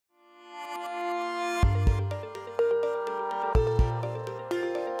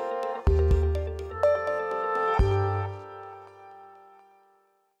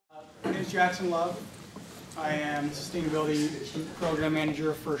Jackson Love. I am Sustainability Program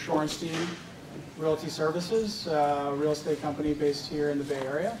Manager for Shorenstein Realty Services, a real estate company based here in the Bay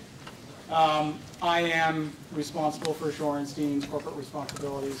Area. I am responsible for Shorenstein's corporate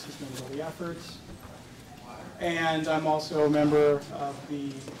responsibility sustainability efforts. And I'm also a member of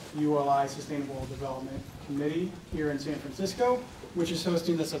the ULI Sustainable Development Committee here in San Francisco, which is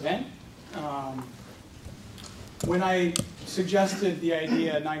hosting this event. When I suggested the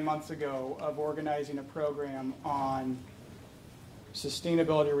idea 9 months ago of organizing a program on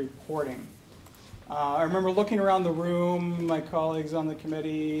sustainability reporting, I remember looking around the room, my colleagues on the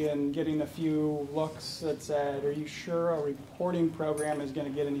committee, and getting a few looks that said, "Are you sure a reporting program is going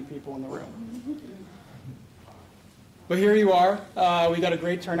to get any people in the room?" But here you are. We got a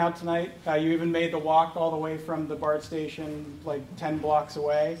great turnout tonight. You even made the walk all the way from the BART station, like 10 blocks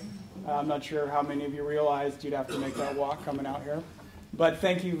away. I'm not sure how many of you realized you'd have to make that walk coming out here. But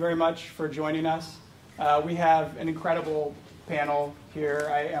thank you very much for joining us. We have an incredible panel here.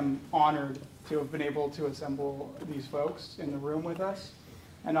 I am honored to have been able to assemble these folks in the room with us.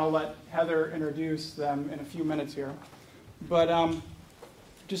 And I'll let Heather introduce them in a few minutes here. But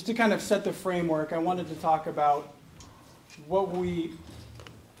just to kind of set the framework, I wanted to talk about what we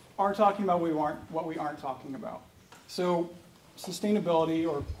are talking about, what we aren't talking about. So sustainability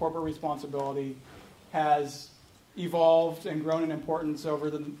or corporate responsibility has evolved and grown in importance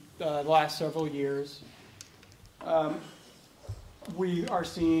over the last several years. We are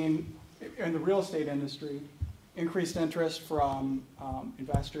seeing in the real estate industry increased interest from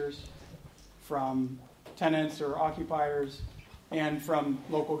investors, from tenants or occupiers, and from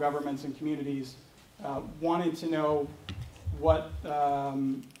local governments and communities wanting to know what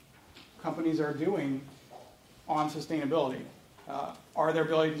companies are doing on sustainability. Are their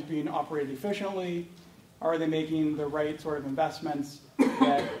buildings being operated efficiently? Are they making the right sort of investments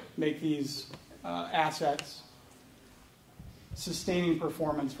that make these assets sustaining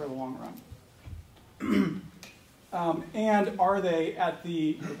performance for the long run? And are they at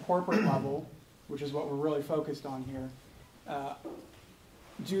the corporate level, which is what we're really focused on here,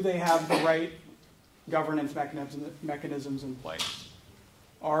 do they have the right governance mechanisms in place?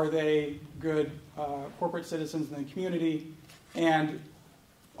 Are they good corporate citizens in the community? And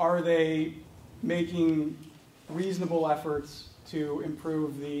are they making reasonable efforts to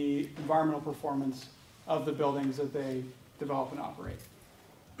improve the environmental performance of the buildings that they develop and operate?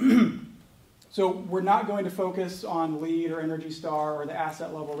 So we're not going to focus on LEED or Energy Star or the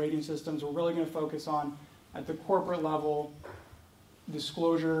asset level rating systems. We're really going to focus on, at the corporate level,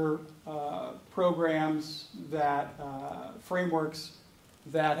 disclosure programs, that frameworks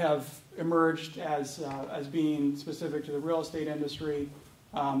that have emerged as being specific to the real estate industry,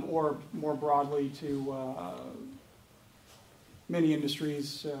 or more broadly to many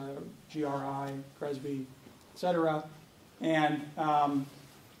industries, GRI, CRESB, et cetera. And my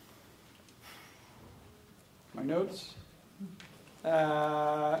notes.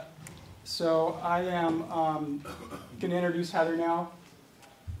 So I am going to introduce Heather now.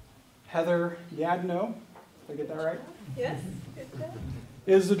 Heather Gadonniex, did I get that right? Yes, good job.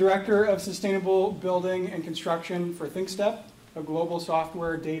 Is the Director of Sustainable Building and Construction for ThinkStep, a global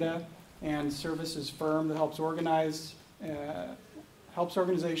software, data, and services firm that helps organizations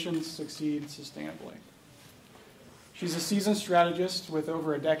succeed sustainably. She's a seasoned strategist with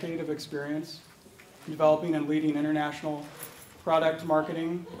over a decade of experience developing and leading international product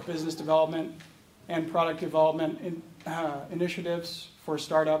marketing, business development, and product development initiatives for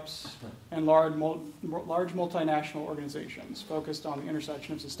startups and large multinational organizations focused on the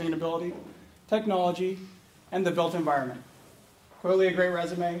intersection of sustainability, technology, and the built environment. Clearly a great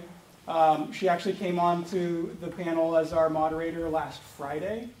resume. She actually came on to the panel as our moderator last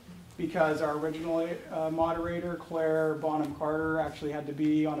Friday because our original moderator, Claire Bonham Carter, actually had to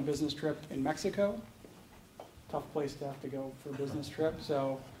be on a business trip in Mexico. Tough place to have to go for a business trip,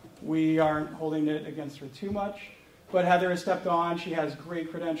 so we aren't holding it against her too much. But Heather has stepped on. She has great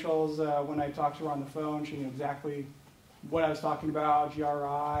credentials. When I talked to her on the phone, she knew exactly what I was talking about,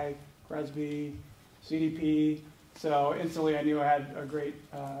 GRI, CRESB, CDP. So instantly I knew I had a great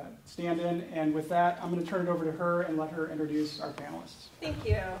stand-in. And with that, I'm going to turn it over to her and let her introduce our panelists. Thank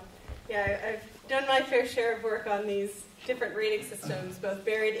you. Yeah, I've done my fair share of work on these different rating systems, both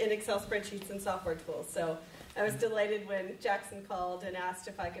buried in Excel spreadsheets and software tools. So I was delighted when Jackson called and asked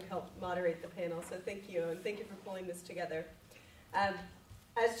if I could help moderate the panel. So thank you, and thank you for pulling this together.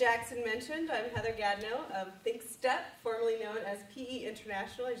 As Jackson mentioned, I'm Heather Gadonniex of ThinkStep, formerly known as PE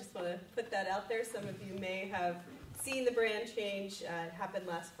International. I just want to put that out there. Some of you may have seen the brand change. It happened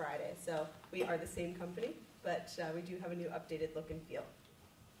last Friday. So we are the same company, but we do have a new updated look and feel.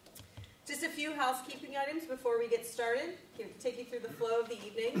 Just a few housekeeping items before we get started. Take you through the flow of the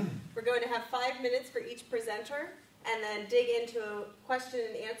evening. We're going to have 5 minutes for each presenter, and then dig into a question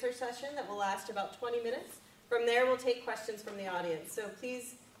and answer session that will last about 20 minutes. From there, we'll take questions from the audience. So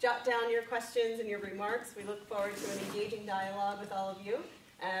please jot down your questions and your remarks. We look forward to an engaging dialogue with all of you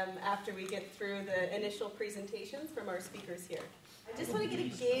after we get through the initial presentations from our speakers here. I just want to get a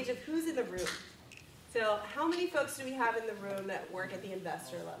gauge of who's in the room. So how many folks do we have in the room that work at the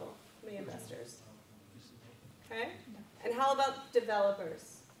investor level? How many investors? Okay. And how about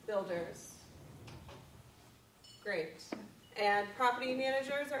developers, builders? Great. And property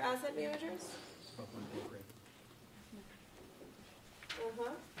managers or asset managers?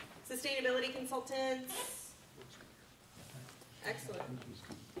 Sustainability consultants? Excellent.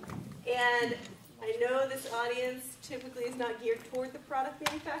 And I know this audience typically is not geared toward the product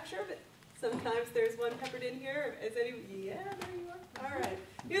manufacturer, but sometimes there's one peppered in here. Is any? Yeah, there you are. All right.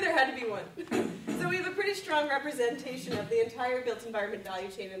 Knew there had to be one. So we have a pretty strong representation of the entire built environment value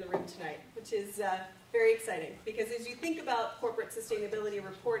chain in the room tonight, which is very exciting. Because as you think about corporate sustainability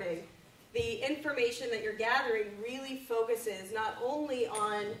reporting, the information that you're gathering really focuses not only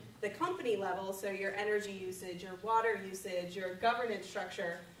on the company level, so your energy usage, your water usage, your governance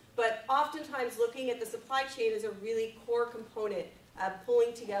structure, but oftentimes looking at the supply chain is a really core component of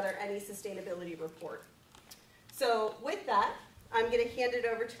pulling together any sustainability report. So with that, I'm going to hand it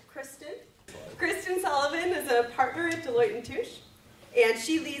over to Kristen. Kristen Sullivan is a partner at Deloitte & Touche, and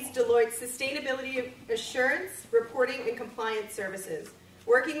she leads Deloitte's Sustainability Assurance, Reporting, and Compliance Services,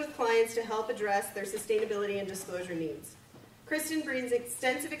 working with clients to help address their sustainability and disclosure needs. Kristen brings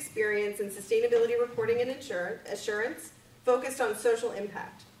extensive experience in sustainability reporting and assurance, focused on social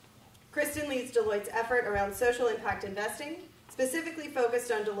impact. Kristen leads Deloitte's effort around social impact investing, specifically focused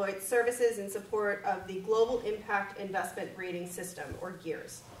on Deloitte's services in support of the Global Impact Investment Rating System, or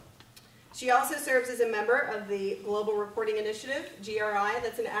GEARS. She also serves as a member of the Global Reporting Initiative, GRI.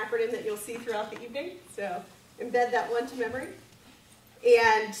 That's an acronym that you'll see throughout the evening, so embed that one to memory.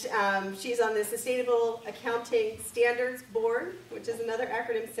 And she's on the Sustainable Accounting Standards Board, which is another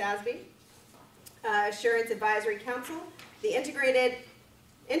acronym, SASB, Assurance Advisory Council, the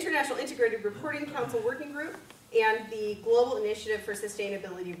International Integrated Reporting Council Working Group, and the Global Initiative for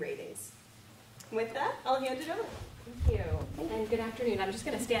Sustainability Ratings. With that, I'll hand it over. Thank you. And good afternoon. I'm just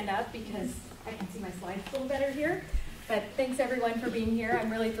going to stand up because I can see my slides a little better here. But thanks, everyone, for being here. I'm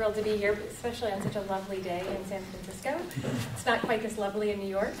really thrilled to be here, especially on such a lovely day in San Francisco. It's not quite this lovely in New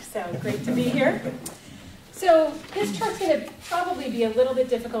York, so great to be here. So this chart's going to probably be a little bit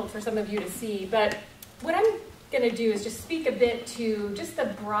difficult for some of you to see, but what I'm going to do is just speak a bit to just the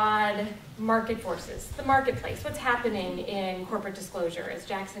broad market forces, the marketplace, what's happening in corporate disclosure, as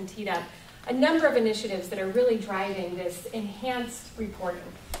Jackson teed up a number of initiatives that are really driving this enhanced reporting,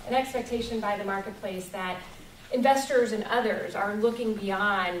 an expectation by the marketplace that investors and others are looking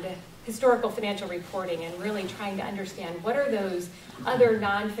beyond historical financial reporting and really trying to understand what are those other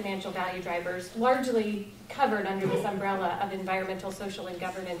non-financial value drivers, largely covered under this umbrella of environmental, social, and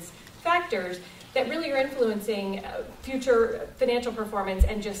governance factors that really are influencing future financial performance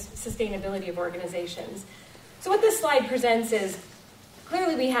and just sustainability of organizations. So what this slide presents is,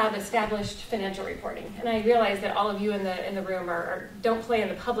 clearly we have established financial reporting, and I realize that all of you in the room don't play in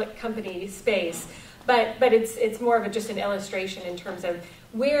the public company space, but it's more of just an illustration in terms of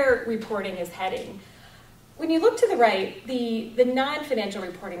where reporting is heading. When you look to the right, the non-financial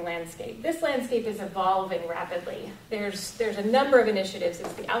reporting landscape, this landscape is evolving rapidly. There's a number of initiatives.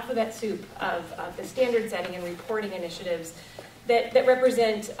 It's the alphabet soup of the standard setting and reporting initiatives that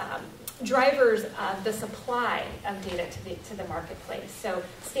represent drivers of the supply of data to the marketplace. So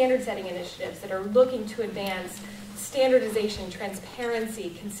standard setting initiatives that are looking to advance standardization,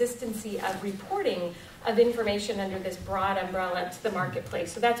 transparency, consistency of reporting of information under this broad umbrella to the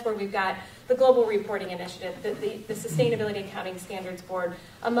marketplace. So that's where we've got the Global Reporting Initiative, the Sustainability Accounting Standards Board,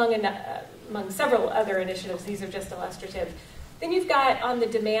 among several other initiatives. These are just illustrative. Then you've got, on the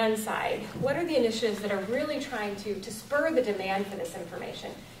demand side, what are the initiatives that are really trying to spur the demand for this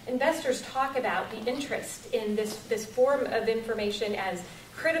information? Investors talk about the interest in this form of information as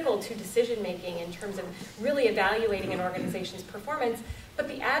critical to decision making in terms of really evaluating an organization's performance, but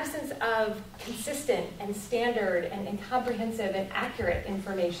the absence of consistent and standard and comprehensive and accurate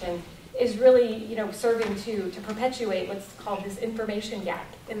information is really, serving to perpetuate what's called this information gap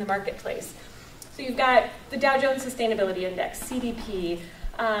in the marketplace. So you've got the Dow Jones Sustainability Index, CDP,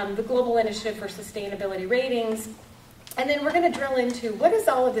 the Global Initiative for Sustainability Ratings, and then we're going to drill into what does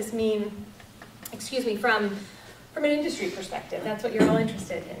all of this mean, from from an industry perspective. That's what you're all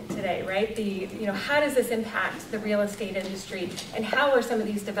interested in today, right? How does this impact the real estate industry, and how are some of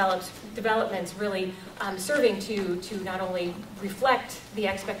these developments really serving to not only reflect the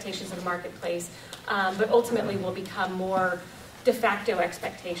expectations of the marketplace, but ultimately will become more de facto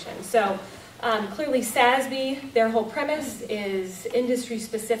expectations. So clearly SASB, their whole premise is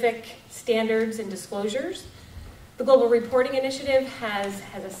industry-specific standards and disclosures. The Global Reporting Initiative has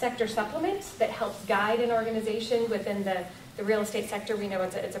a sector supplement that helps guide an organization within the real estate sector. We know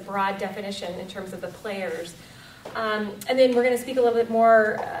it's a broad definition in terms of the players. And then we're going to speak a little bit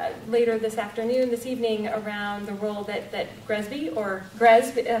more later this evening, around the role that GRESB, or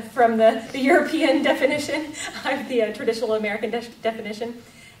GRESB from the European definition of the traditional American definition,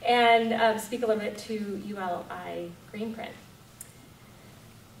 and speak a little bit to ULI Greenprint.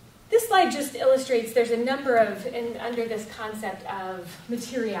 This slide just illustrates there's a number of, under this concept of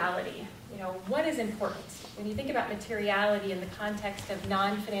materiality. What is important? When you think about materiality in the context of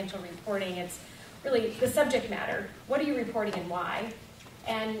non-financial reporting, it's really the subject matter. What are you reporting and why?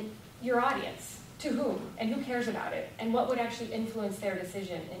 And your audience, to whom, and who cares about it? And what would actually influence their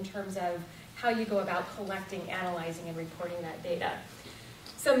decision in terms of how you go about collecting, analyzing, and reporting that data.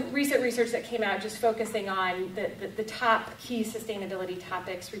 Some recent research that came out just focusing on the top key sustainability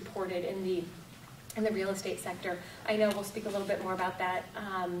topics reported in the real estate sector. I know we'll speak a little bit more about that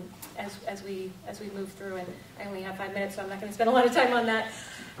as we move through, and I only have 5 minutes, so I'm not going to spend a lot of time on that.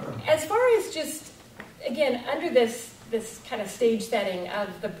 As far as just, again, under this kind of stage setting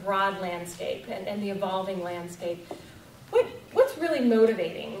of the broad landscape and the evolving landscape, what's really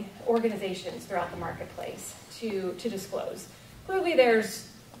motivating organizations throughout the marketplace to disclose? Clearly there's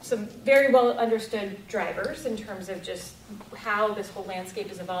some very well understood drivers in terms of just how this whole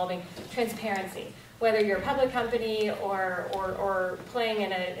landscape is evolving. Transparency, whether you're a public company or playing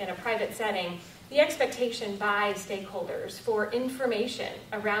in a private setting, the expectation by stakeholders for information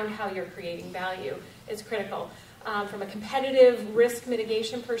around how you're creating value is critical. From a competitive risk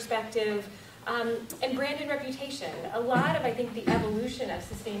mitigation perspective, and brand and reputation. A lot of, I think, the evolution of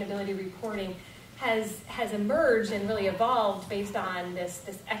sustainability reporting has emerged and really evolved based on this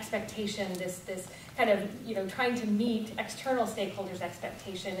expectation, this kind of, trying to meet external stakeholders'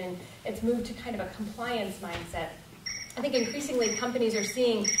 expectation, and it's moved to kind of a compliance mindset. I think increasingly companies are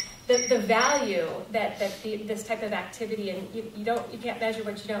seeing the value that this type of activity, and you can't measure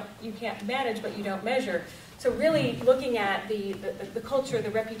what you can't manage what you don't measure. So really looking at the culture, the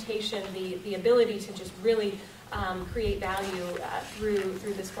reputation, the ability to just really create value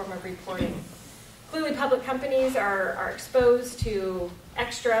through this form of reporting. Clearly, public companies are exposed to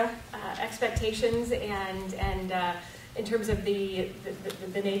extra expectations and in terms of the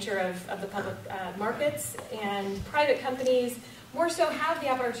nature of the public markets, and private companies more so have the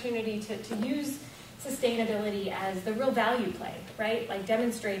opportunity to use sustainability as the real value play, right? Like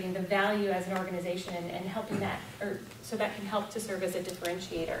demonstrating the value as an organization and helping that, or so that can help to serve as a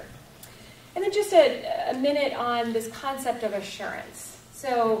differentiator. And then just a minute on this concept of assurance.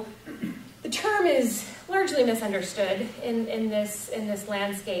 So the term is largely misunderstood in this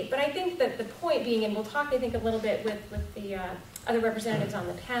landscape, but I think that the point being, and we'll talk, I think, a little bit with the other representatives on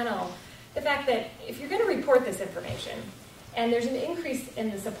the panel, the fact that if you're going to report this information, and there's an increase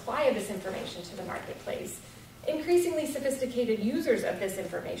in the supply of this information to the marketplace, increasingly sophisticated users of this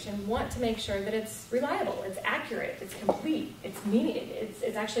information want to make sure that it's reliable, it's accurate, it's complete,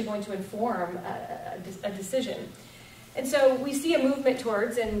 it's actually going to inform a decision. And so we see a movement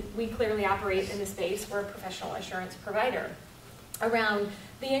towards, and we clearly operate in the space, we're a professional assurance provider, around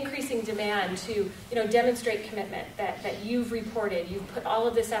the increasing demand to demonstrate commitment that you've reported, you've put all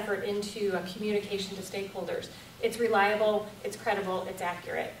of this effort into a communication to stakeholders. It's reliable, it's credible, it's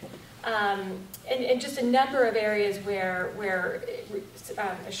accurate. And just a number of areas where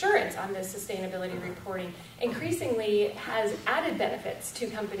assurance on this sustainability reporting increasingly has added benefits to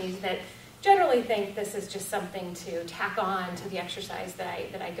companies that generally think this is just something to tack on to the exercise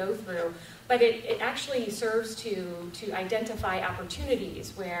that I go through, but it actually serves to identify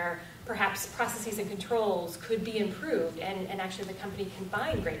opportunities where perhaps processes and controls could be improved, and actually the company can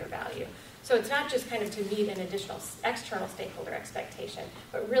find greater value. So it's not just kind of to meet an additional external stakeholder expectation,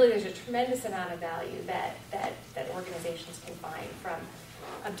 but really there's a tremendous amount of value that organizations can find from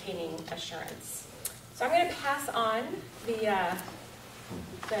obtaining assurance. So I'm going to pass on the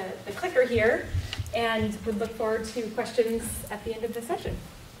clicker here, and would look forward to questions at the end of the session.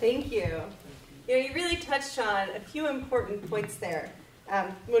 Thank you. You really touched on a few important points there.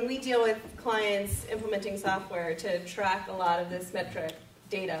 When we deal with clients implementing software to track a lot of this metric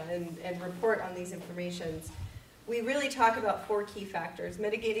data and report on these informations, we really talk about 4 key factors: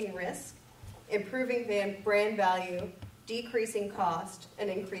 mitigating risk, improving brand value, decreasing cost, and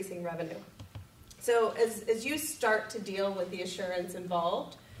increasing revenue. So as you start to deal with the assurance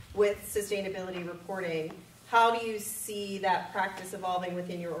involved with sustainability reporting, how do you see that practice evolving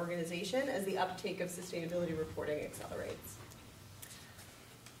within your organization as the uptake of sustainability reporting accelerates?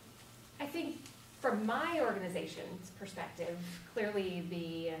 I think from my organization's perspective, clearly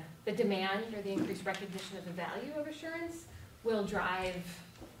the demand or the increased recognition of the value of assurance will drive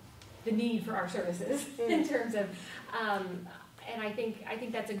the need for our services in terms of, and I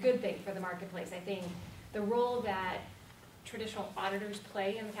think that's a good thing for the marketplace. I think the role that traditional auditors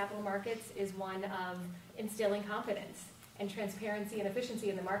play in the capital markets is one of instilling confidence, and transparency and efficiency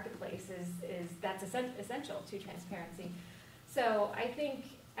in the marketplace that's essential to transparency. So I think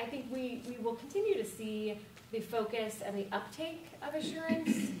we will continue to see the focus and the uptake of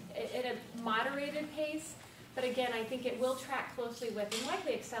assurance at a moderated pace, but again, I think it will track closely with and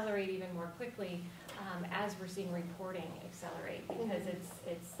likely accelerate even more quickly as we're seeing reporting accelerate, because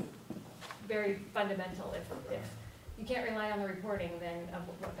it's very fundamental. If you can't rely on the reporting, then of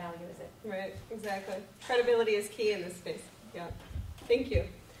what value is it? Right, exactly. Credibility is key in this space. Yeah, thank you.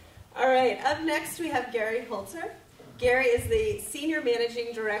 All right, up next we have Gary Holtzer. Gary is the Senior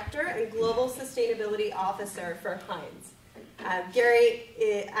Managing Director and Global Sustainability Officer for Hines. Gary,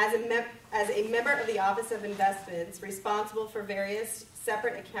 as a member of the Office of Investments, responsible for various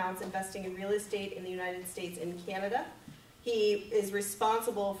separate accounts investing in real estate in the United States and Canada. He is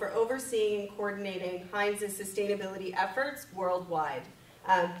responsible for overseeing and coordinating Hines' sustainability efforts worldwide.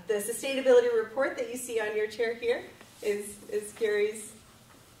 The sustainability report that you see on your chair here is Gary's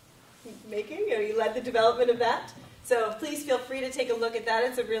making. You led the development of that. So please feel free to take a look at that.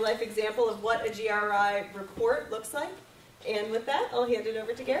 It's a real-life example of what a GRI report looks like. And with that, I'll hand it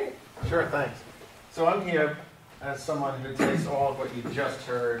over to Gary. Sure, thanks. So I'm here as someone who takes all of what you just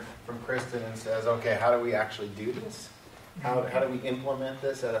heard from Kristen and says, okay, how do we actually do this? How do we implement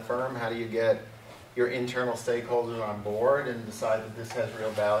this at a firm? How do you get your internal stakeholders on board and decide that this has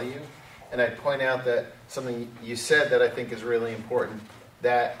real value? And I'd point out that something you said that I think is really important,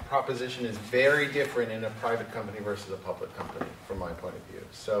 that proposition is very different in a private company versus a public company from my point of view.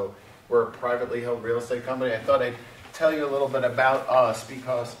 So we're a privately held real estate company. I thought I'd tell you a little bit about us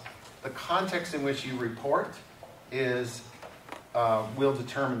because the context in which you report will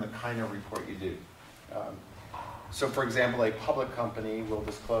determine the kind of report you do. So for example, a public company will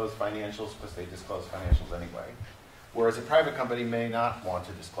disclose financials because they disclose financials anyway, whereas a private company may not want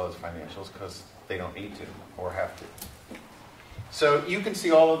to disclose financials because they don't need to or have to. So you can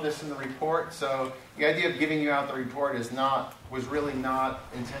see all of this in the report. So the idea of giving you out the report was really not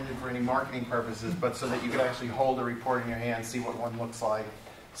intended for any marketing purposes, but so that you could actually hold the report in your hand, see what one looks like,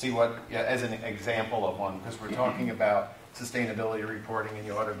 see what, as an example of one, because we're talking about sustainability reporting and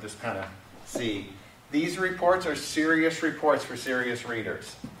you ought to just kind of see. These reports are serious reports for serious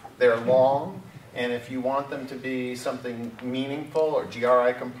readers. They're long, and if you want them to be something meaningful or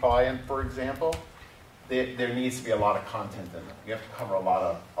GRI compliant, for example, there needs to be a lot of content in them. You have to cover a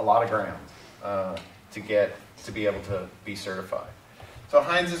lot of ground to be able to be certified. So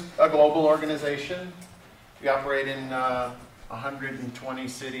Hines is a global organization. We operate in 120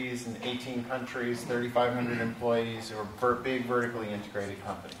 cities in 18 countries, 3,500 employees. We're a big vertically integrated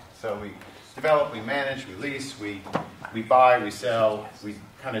company. So we develop, we manage, we lease, we buy, we sell, we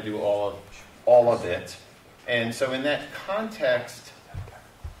kind of do all of it. And so in that context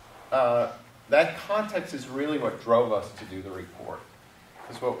is really what drove us to do the report.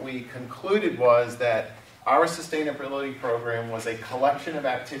 Because what we concluded was that our sustainability program was a collection of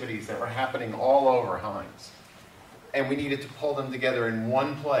activities that were happening all over Hines. And we needed to pull them together in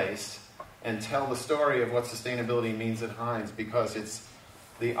one place and tell the story of what sustainability means at Hines, because it's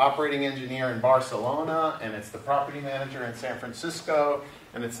the operating engineer in Barcelona, and it's the property manager in San Francisco,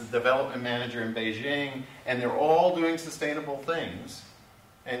 and it's the development manager in Beijing, and they're all doing sustainable things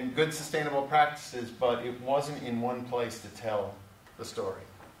and good sustainable practices, but it wasn't in one place to tell the story.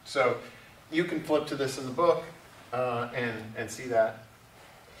 So you can flip to this in the book and see that.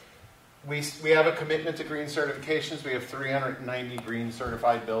 We have a commitment to green certifications. We have 390 green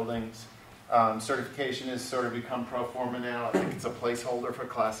certified buildings. Certification has sort of become pro forma now. I think it's a placeholder for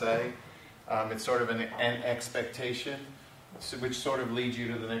Class A. It's sort of an expectation, which sort of leads you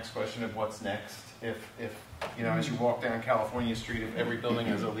to the next question of what's next. If as you walk down California Street, if every building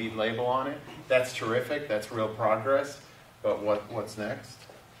has a LEED label on it, that's terrific. That's real progress. But what's next?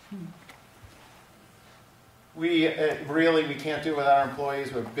 We can't do it without our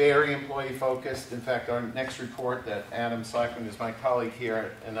employees. We're very employee focused. In fact, our next report that Adam Slackman, who's my colleague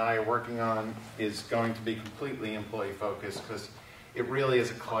here, and I are working on is going to be completely employee focused, because it really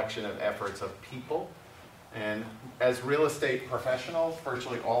is a collection of efforts of people. And as real estate professionals,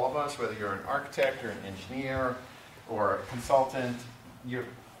 virtually all of us, whether you're an architect or an engineer or a consultant, your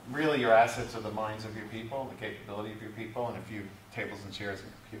assets are the minds of your people, the capability of your people, and a few tables and chairs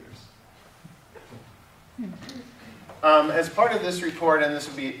and computers. As part of this report, and this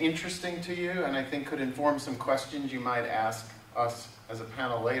would be interesting to you, and I think could inform some questions you might ask us as a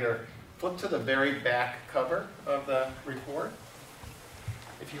panel later, flip to the very back cover of the report,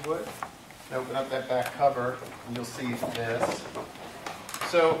 if you would. Open up that back cover, and you'll see this.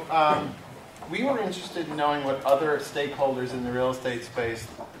 So we were interested in knowing what other stakeholders in the real estate space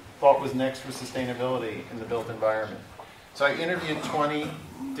thought was next for sustainability in the built environment. So I interviewed 20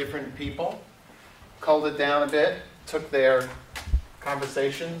 different people, culled it down a bit, took their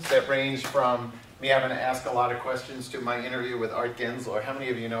conversations that ranged from me having to ask a lot of questions to my interview with Art Gensler. How many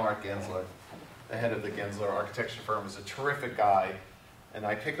of you know Art Gensler? The head of the Gensler architecture firm is a terrific guy. And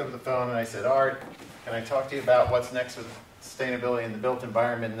I picked up the phone and I said, Art, can I talk to you about what's next with sustainability in the built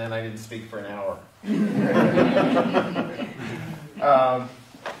environment? And then I didn't speak for an hour.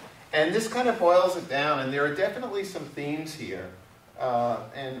 And this kind of boils it down, and there are definitely some themes here.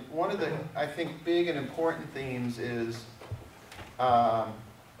 And one of the, I think, big and important themes is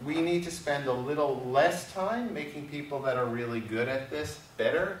we need to spend a little less time making people that are really good at this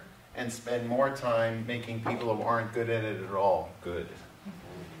better, and spend more time making people who aren't good at it at all good.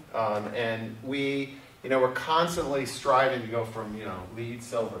 And we're constantly striving to go from, LEED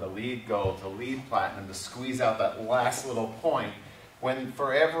silver to LEED gold to LEED platinum to squeeze out that last little point. When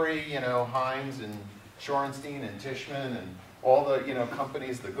for every, Hines and Shorenstein and Tishman and all the,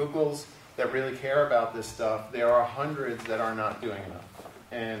 companies, the Googles that really care about this stuff, there are hundreds that are not doing enough.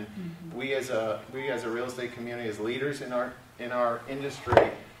 And we as a real estate community, as leaders in our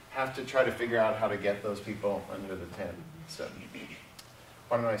industry, have to try to figure out how to get those people under the tent. So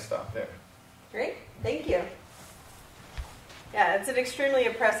why don't I stop there? Great, thank you. Yeah, it's an extremely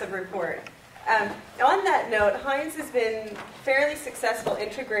impressive report. On that note, Hines has been fairly successful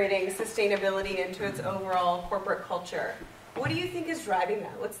integrating sustainability into its overall corporate culture. What do you think is driving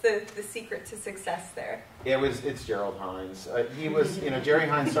that? What's the secret to success there? It's Gerald Hines. He was, Jerry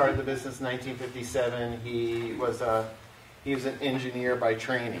Hines started the business in 1957. He was an engineer by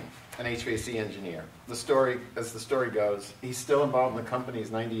training, an HVAC engineer. The story goes, he's still involved in the company.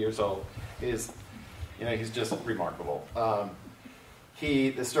 He's 90 years old. He's just remarkable.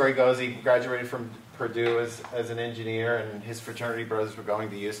 The story goes, he graduated from Purdue as an engineer, and his fraternity brothers were going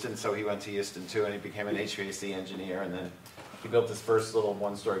to Houston, so he went to Houston too, and he became an HVAC engineer, and then he built his first little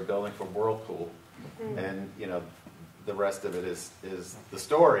one-story building for Whirlpool, and the rest of it is the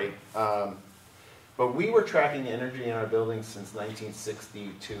story. But we were tracking energy in our buildings since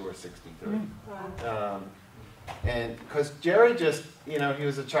 1962 or 63. Wow. And because Jerry just, he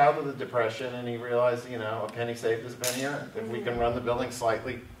was a child of the Depression, and he realized, a penny saved is a penny earned. If we can run the building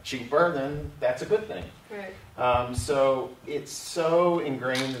slightly cheaper, then that's a good thing. Right. So it's so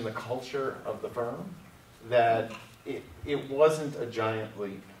ingrained in the culture of the firm that it wasn't a giant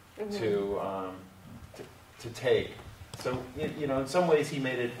leap to take. So, in some ways he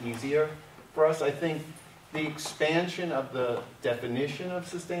made it easier for us. I think the expansion of the definition of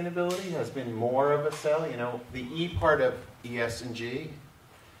sustainability has been more of a sell. The E part of ES&G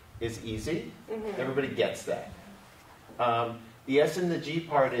is easy. Everybody gets that. The S and the G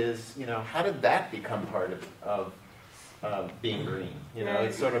part is, how did that become part of being green?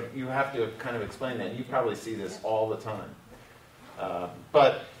 It's sort of, you have to kind of explain that. You probably see this all the time.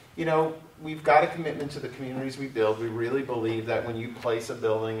 But we've got a commitment to the communities we build. We really believe that when you place a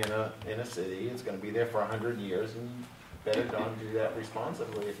building in a city, it's going to be there for 100 years, and you better do that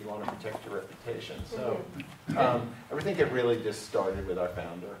responsibly if you want to protect your reputation. So I think it really just started with our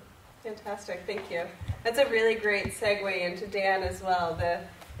founder. Fantastic, thank you. That's a really great segue into Dan as well, the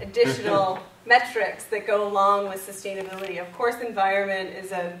additional metrics that go along with sustainability. Of course, environment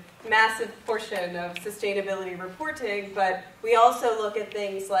is a massive portion of sustainability reporting, but we also look at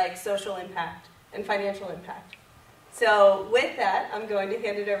things like social impact and financial impact. So with that, I'm going to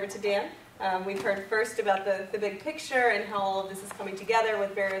hand it over to Dan. We've heard first about the big picture and how all of this is coming together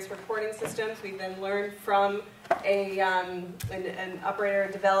with various reporting systems. We've then learned from an operator,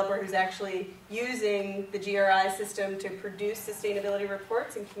 a developer who's actually using the GRI system to produce sustainability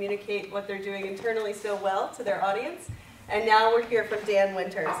reports and communicate what they're doing internally so well to their audience. And now we're here from Dan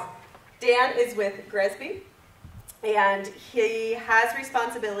Winters. Dan is with GRESB, and he has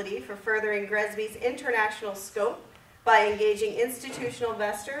responsibility for furthering GRESB's international scope by engaging institutional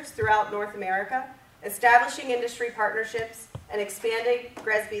investors throughout North America, establishing industry partnerships, and expanding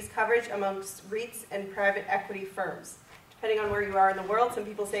GRESB's coverage amongst REITs and private equity firms to depending on where you are in the world, some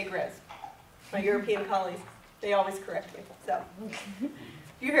people say GRIS. My European colleagues, they always correct me. So if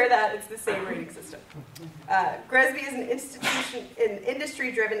you hear that, it's the same rating system. GRESB is an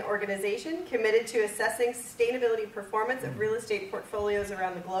industry-driven organization committed to assessing sustainability performance of real estate portfolios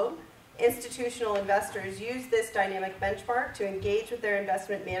around the globe. Institutional investors use this dynamic benchmark to engage with their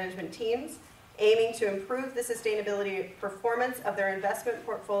investment management teams, aiming to improve the sustainability performance of their investment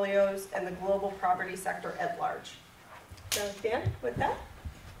portfolios and the global property sector at large. So Dan, with that?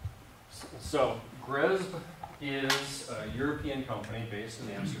 So GRESB is a European company based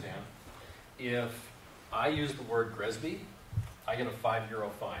in Amsterdam. If I use the word GRESB, I get a €5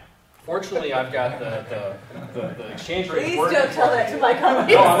 fine. Fortunately, I've got the exchange rate. Please don't tell that to my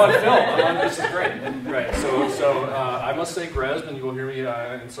colleagues. No, I'm on film. This is great. Right. So I must say GRESB, and you will hear me,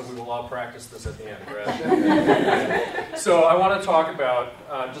 and so we will all practice this at the end. GRESB. So I want to talk about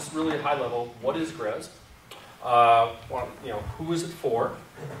just really high level. What is GRESB? Who is it for?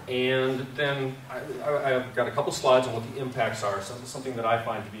 And then I've got a couple slides on what the impacts are, something that I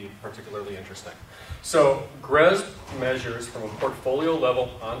find to be particularly interesting. So GRESB measures from a portfolio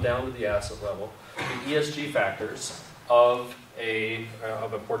level on down to the asset level the ESG factors of a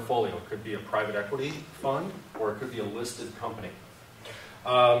portfolio. It could be a private equity fund, or it could be a listed company.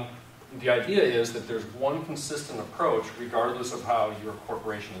 The idea is that there's one consistent approach regardless of how your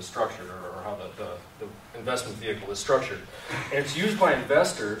corporation is structured or how the investment vehicle is structured. And it's used by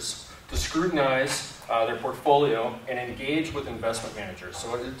investors to scrutinize their portfolio and engage with investment managers.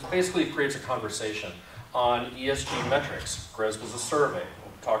 So it basically creates a conversation on ESG metrics. GRESB is a survey.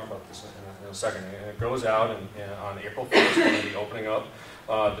 We'll talk about this in a second. And it goes out on April 1st. We're going to be opening up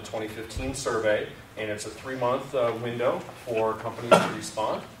the 2015 survey, and it's a 3-month window for companies to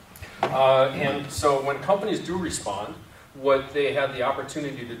respond. And so when companies do respond, what they have the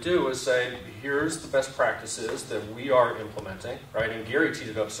opportunity to do is say, here's the best practices that we are implementing, right? And Gary teed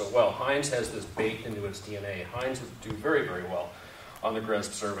it up so well. Hines has this baked into its DNA. Hines would do very, very well on the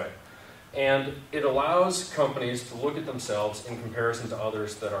GRESB survey. And it allows companies to look at themselves in comparison to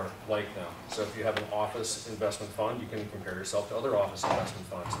others that are like them. So if you have an office investment fund, you can compare yourself to other office investment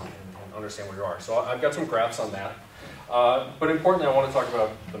funds and understand where you are. So I've got some graphs on that. But importantly, I want to talk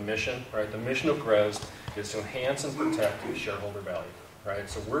about the mission, right? The mission of GRESB is to enhance and protect shareholder value, right?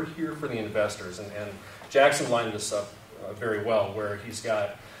 So we're here for the investors, and Jackson lined this up very well, where he's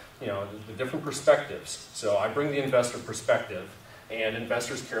got, the different perspectives. So I bring the investor perspective, and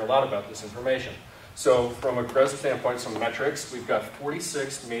investors care a lot about this information. So from a GRESB standpoint, some metrics, we've got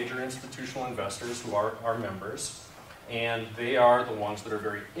 46 major institutional investors who are our members, and they are the ones that are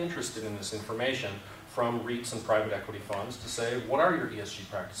very interested in this information from REITs and private equity funds to say, what are your ESG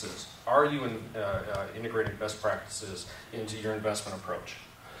practices? Are you integrating best practices into your investment approach?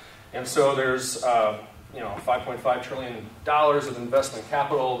 And so there's $5.5 trillion of investment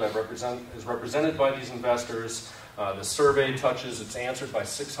capital that is represented by these investors. The survey it's answered by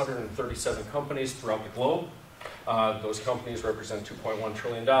 637 companies throughout the globe. Those companies represent $2.1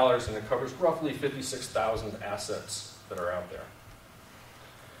 trillion, and it covers roughly 56,000 assets that are out there.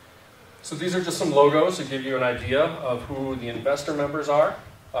 So these are just some logos to give you an idea of who the investor members are.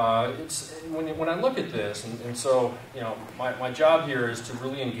 When I look at this, and so my job here is to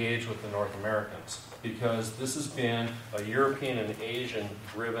really engage with the North Americans, because this has been a European and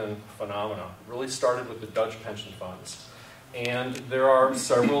Asian-driven phenomenon. It really started with the Dutch pension funds. And there are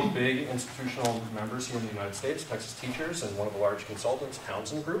several big institutional members here in the United States, Texas Teachers, and one of the large consultants,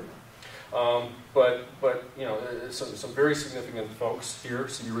 Townsend Group. But some very significant folks here,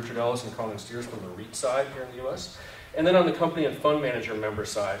 C.B. Richard Ellis and Conan Steers from the REIT side here in the U.S. And then on the company and fund manager member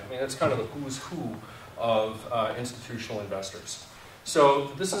side, it's kind of the who's who of institutional investors. So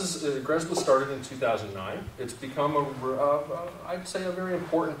this is, GRESB was started in 2009. It's become, I'd say, a very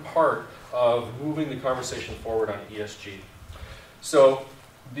important part of moving the conversation forward on ESG. So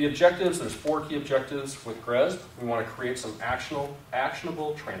the objectives, there's 4 key objectives with GRESB. We want to create some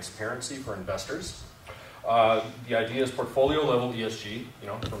actionable transparency for investors. The idea is portfolio level ESG,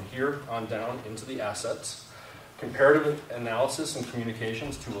 from here on down into the assets. Comparative analysis and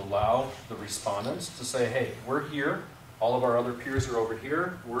communications to allow the respondents to say, hey, we're here, all of our other peers are over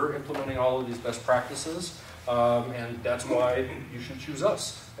here, we're implementing all of these best practices, and that's why you should choose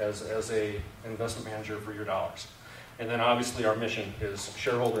us as a investment manager for your dollars. And then obviously our mission is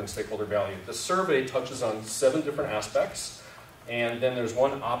shareholder and stakeholder value. The survey touches on 7 different aspects, and then there's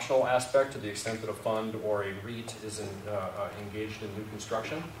one optional aspect to the extent that a fund or a REIT is engaged in new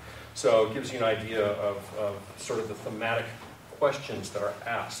construction. So it gives you an idea of sort of the thematic questions that are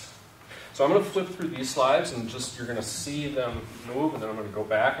asked. So I'm going to flip through these slides, and you're going to see them move, and then I'm going to go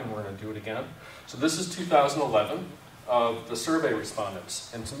back and we're going to do it again. So this is 2011. of the survey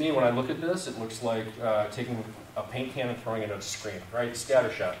respondents. And to me, when I look at this, it looks like taking a paint can and throwing it at a screen, right?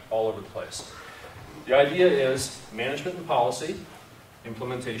 Scattershot all over the place. The idea is management and policy,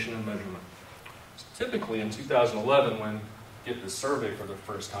 implementation and measurement. So typically in 2011, when you get this survey for the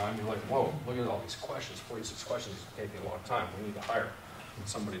first time, you're like, whoa, look at all these questions, 46 questions, it's taking a long time. We need to hire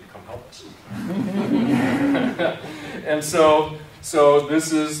somebody to come help us. And so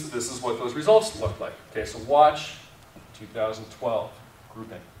this is what those results look like. Okay, so watch 2012,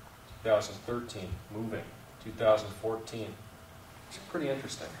 grouping, 2013, moving, 2014. It's pretty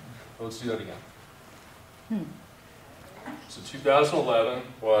interesting. But let's do that again. So 2011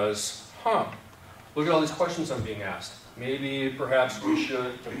 was, look at all these questions I'm being asked. Maybe perhaps we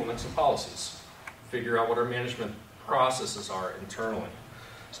should implement some policies, figure out what our management processes are internally.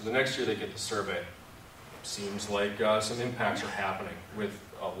 So the next year they get the survey. Seems like some impacts are happening with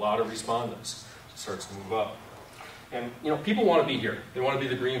a lot of respondents. It starts to move up. And people want to be here. They want to be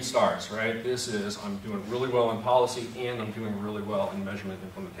the green stars, right? This is, I'm doing really well in policy and I'm doing really well in measurement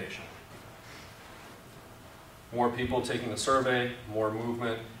implementation. More people taking the survey, more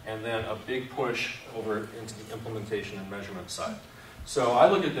movement, and then a big push over into the implementation and measurement side. So I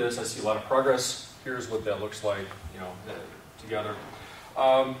look at this, I see a lot of progress. Here's what that looks like, together.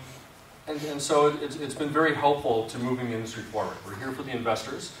 And so it's been very helpful to moving the industry forward. We're here for the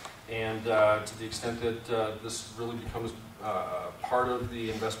investors, and to the extent that this really becomes part of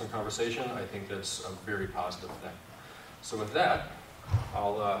the investment conversation, I think that's a very positive thing. So with that,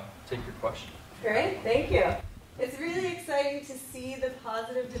 I'll take your question. Great, thank you. It's really exciting to see the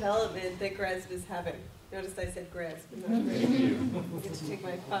positive development that GRESB is having. Notice I said GRESB, not GRESB. I get to take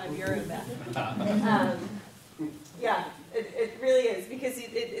my €5 back. Yeah, it really is, because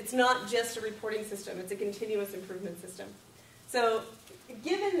it's not just a reporting system, it's a continuous improvement system. So,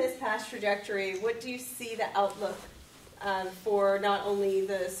 given this past trajectory, what do you see the outlook for not only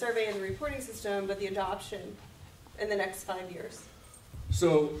the survey and the reporting system, but the adoption in the next 5 years?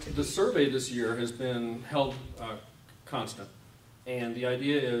 So the survey this year has been held constant, and the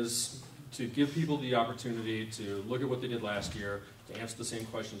idea is to give people the opportunity to look at what they did last year, to answer the same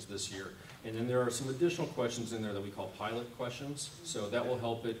questions this year. And then there are some additional questions in there that we call pilot questions, so that will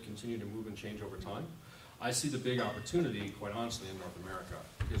help it continue to move and change over time. I see the big opportunity, quite honestly, in North America,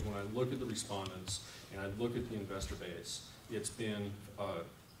 because when I look at the respondents and I look at the investor base, it's been a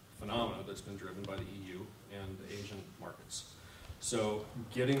phenomenon that's been driven by the EU and the Asian markets. So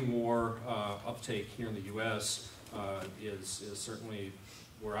getting more uptake here in the U.S. Is certainly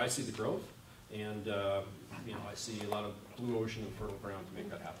where I see the growth, and I see a lot of blue ocean and fertile ground to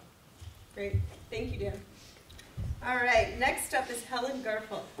make that happen. Great. Thank you, Dan. All right. Next up is Helen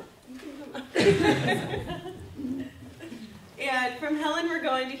Gurfel. And from Helen, we're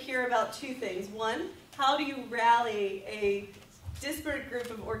going to hear about two things. One, how do you rally a disparate group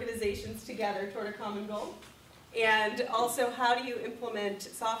of organizations together toward a common goal? And also, how do you implement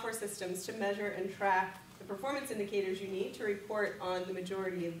software systems to measure and track the performance indicators you need to report on the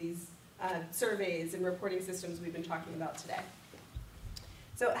majority of these surveys and reporting systems we've been talking about today?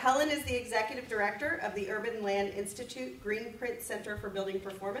 So Helen is the Executive Director of the Urban Land Institute Greenprint Center for Building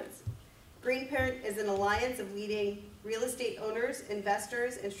Performance. Greenprint is an alliance of leading real estate owners,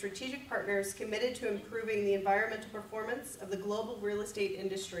 investors, and strategic partners committed to improving the environmental performance of the global real estate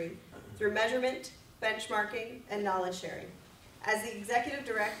industry through measurement, benchmarking, and knowledge sharing. As the Executive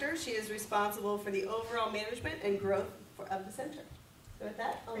Director, she is responsible for the overall management and growth of the center. So with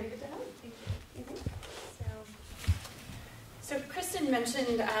that, I'll leave it to Helen. Thank you. So Kristen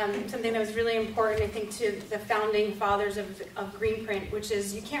mentioned something that was really important, I think, to the founding fathers of Greenprint, which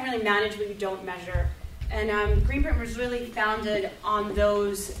is you can't really manage what you don't measure. And Greenprint was really founded on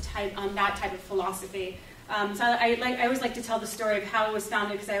that type of philosophy. So I always like to tell the story of how it was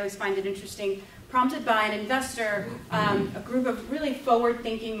founded, because I always find it interesting. Prompted by an investor, a group of really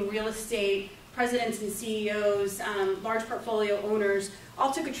forward-thinking real estate presidents and CEOs, large portfolio owners,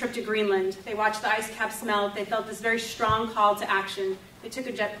 all took a trip to Greenland. They watched the ice caps melt. They felt this very strong call to action. They took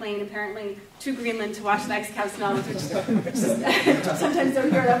a jet plane, apparently, to Greenland to watch the ice caps melt, which sometimes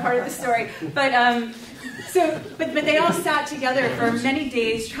don't hear that part of the story. But they all sat together for many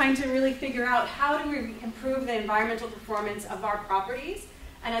days trying to really figure out how do we improve the environmental performance of our properties,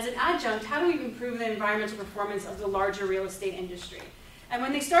 and as an adjunct, how do we improve the environmental performance of the larger real estate industry? And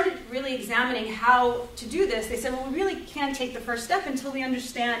when they started really examining how to do this, they said, well, we really can't take the first step until we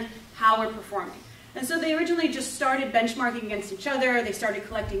understand how we're performing. And so they originally just started benchmarking against each other. They started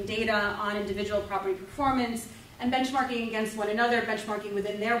collecting data on individual property performance and benchmarking against one another, benchmarking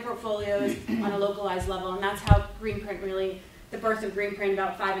within their portfolios on a localized level. And that's how Greenprint the birth of Greenprint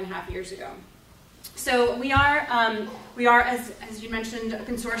about 5.5 years ago. So we are as you mentioned, a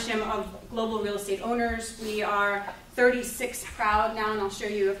consortium of global real estate owners. We are 36 proud now, and I'll show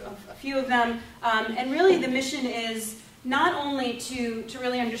you a few of them. And really the mission is not only to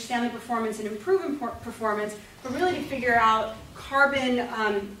really understand the performance and improve performance, but really to figure out carbon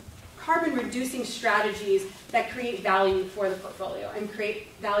reducing strategies that create value for the portfolio and create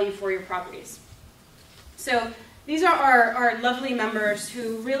value for your properties. So these are our lovely members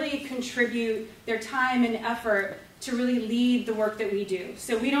who really contribute their time and effort to really lead the work that we do.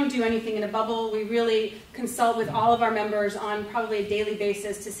 So we don't do anything in a bubble. We really consult with all of our members on probably a daily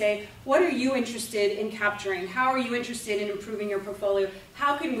basis to say, what are you interested in capturing? How are you interested in improving your portfolio?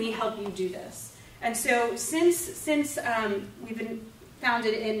 How can we help you do this? And so since we've been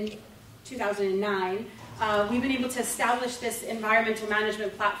founded in 2009, we've been able to establish this environmental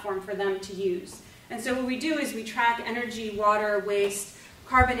management platform for them to use. And so what we do is we track energy, water, waste,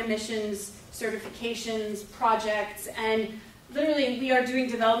 carbon emissions, certifications, projects, and literally we are doing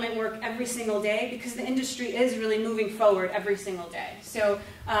development work every single day because the industry is really moving forward every single day. So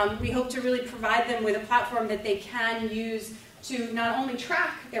we hope to really provide them with a platform that they can use to not only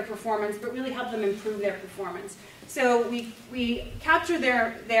track their performance, but really help them improve their performance. So we capture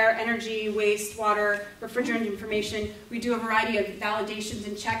their energy, waste, water, refrigerant information. We do a variety of validations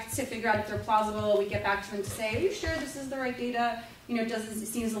and checks to figure out if they're plausible. We get back to them to say, are you sure this is the right data? You know, it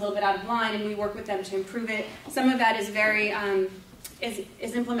seems a little bit out of line, and we work with them to improve it. Some of that is very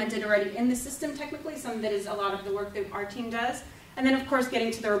is implemented already in the system technically. Some of it is a lot of the work that our team does. And then, of course,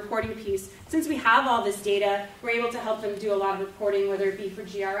 getting to the reporting piece. Since we have all this data, we're able to help them do a lot of reporting, whether it be for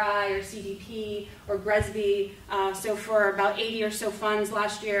GRI or CDP or GRESB. So for about 80 or so funds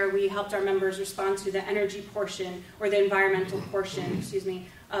last year, we helped our members respond to the energy portion or the environmental portion,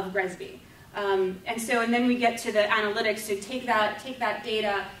 of GRESB. And then we get to the analytics to take that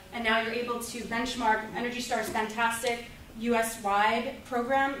data, and now you're able to benchmark. Energy Star is fantastic. US-wide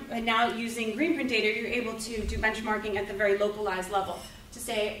program, and now using Greenprint data, you're able to do benchmarking at the very localized level. To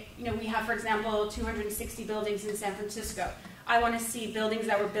say, we have, for example, 260 buildings in San Francisco. I want to see buildings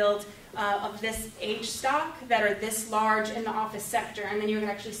that were built of this age stock that are this large in the office sector, and then you can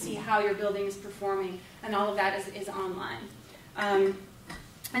actually see how your building is performing, and all of that is online.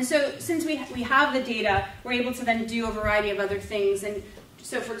 And so since we have the data, we're able to then do a variety of other things. And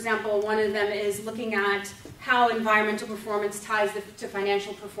so, for example, one of them is looking at how environmental performance ties to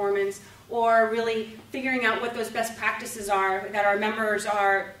financial performance, or really figuring out what those best practices are that our members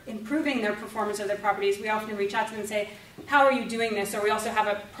are improving their performance of their properties. We often reach out to them and say, how are you doing this? Or we also have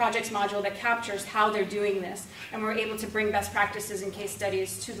a projects module that captures how they're doing this, and we're able to bring best practices and case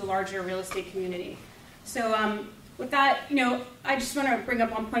studies to the larger real estate community. So with that, I just want to bring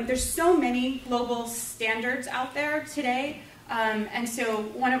up one point. There's so many global standards out there today. And so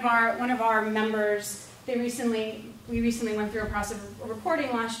one of our members, we recently went through a process of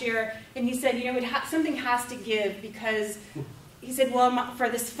reporting last year, and he said, something has to give, because he said, well, for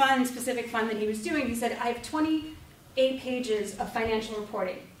this specific fund that he was doing, he said, I have 28 pages of financial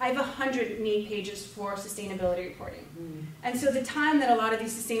reporting. I have 108 pages for sustainability reporting. And so the time that a lot of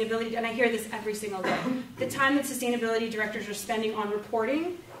these sustainability, and I hear this every single day, the time that sustainability directors are spending on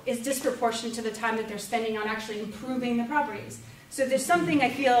reporting is disproportionate to the time that they're spending on actually improving the properties. So there's something I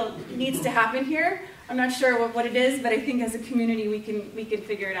feel needs to happen here. I'm not sure what it is, but I think as a community we can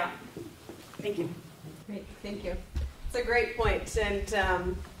figure it out. Thank you. Great, thank you. It's a great point,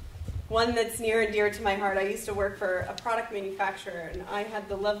 and one that's near and dear to my heart. I used to work for a product manufacturer, and I had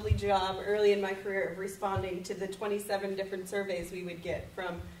the lovely job early in my career of responding to the 27 different surveys we would get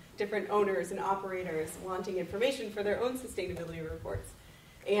from different owners and operators wanting information for their own sustainability reports.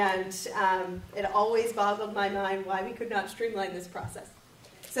 And it always boggled my mind why we could not streamline this process.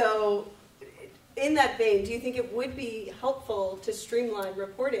 So in that vein, do you think it would be helpful to streamline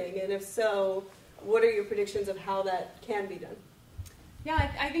reporting? And if so, what are your predictions of how that can be done?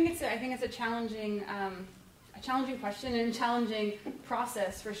 Yeah, I think it's a challenging question and a challenging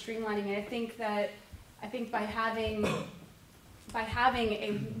process for streamlining it. I think by having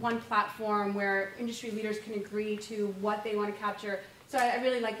a one platform where industry leaders can agree to what they want to capture. So I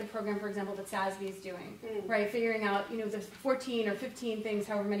really like the program, for example, that SASB is doing, right? Figuring out, the 14 or 15 things,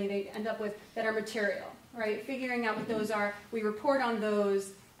 however many they end up with, that are material, right? Figuring out what those are. We report on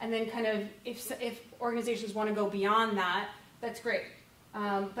those, and then kind of, if organizations want to go beyond that, that's great.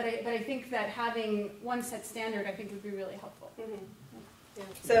 But I think that having one set standard, I think, would be really helpful. Mm-hmm. Yeah.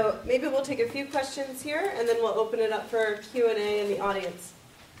 So maybe we'll take a few questions here, and then we'll open it up for Q&A in the audience.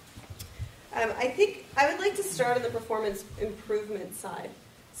 I think I would like to start on the performance improvement side.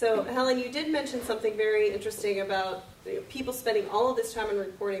 So, Helen, you did mention something very interesting about people spending all of this time on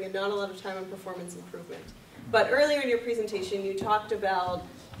reporting and not a lot of time on performance improvement. But earlier in your presentation, you talked about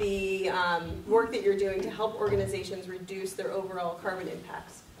the work that you're doing to help organizations reduce their overall carbon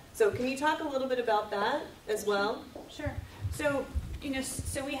impacts. So can you talk a little bit about that as well? Sure. So,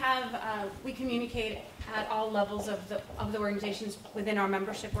 so we communicate at all levels of the organizations within our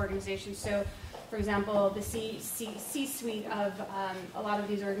membership organizations. So, for example, the C-suite of a lot of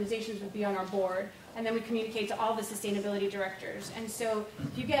these organizations would be on our board, and then we communicate to all the sustainability directors. And so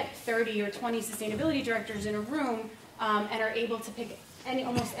if you get 30 or 20 sustainability directors in a room and are able to pick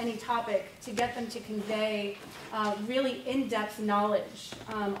almost any topic to get them to convey really in-depth knowledge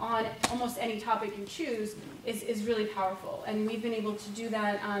on almost any topic you choose is really powerful. And we've been able to do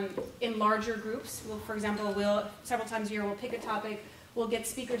that in larger groups. For example, several times a year we'll pick a topic. We'll get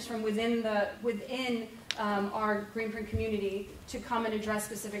speakers from within our Greenprint community to come and address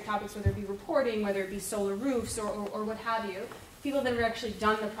specific topics, whether it be reporting, whether it be solar roofs, or what have you. People that have actually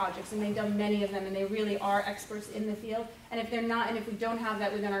done the projects, and they've done many of them, and they really are experts in the field. And if they're not, and if we don't have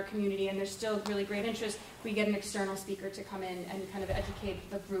that within our community, and there's still really great interest, we get an external speaker to come in and kind of educate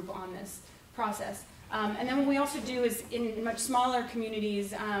the group on this process. And then what we also do is in much smaller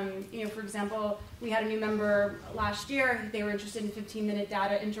communities, for example, we had a new member last year. They were interested in 15-minute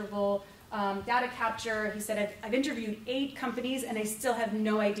data interval data capture. He said, I've interviewed 8 companies, and I still have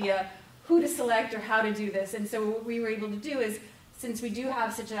no idea who to select or how to do this. And so what we were able to do is, since we do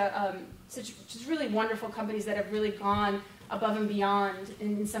have such really wonderful companies that have really gone above and beyond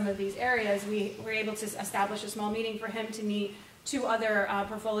in some of these areas, we were able to establish a small meeting for him to meet 2 other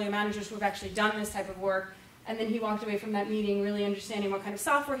portfolio managers who have actually done this type of work. And then he walked away from that meeting really understanding what kind of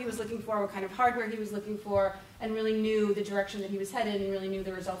software he was looking for, what kind of hardware he was looking for, and really knew the direction that he was headed and really knew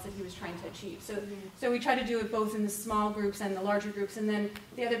the results that he was trying to achieve. So we try to do it both in the small groups and the larger groups. And then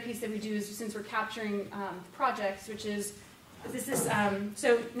the other piece that we do is, since we're capturing projects, which is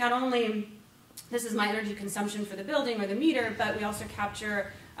so not only this is my energy consumption for the building or the meter, but we also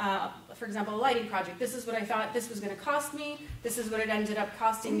capture, for example, a lighting project. This is what I thought this was going to cost me. This is what it ended up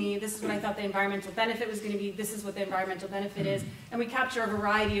costing me. This is what I thought the environmental benefit was going to be. This is what the environmental benefit is. And we capture a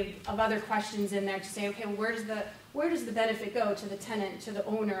variety of other questions in there to say, okay, well, where does the benefit go to the tenant, to the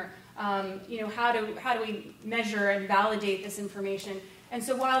owner? How do we measure and validate this information? And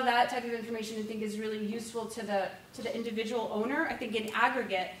so while that type of information I think is really useful to the individual owner, I think in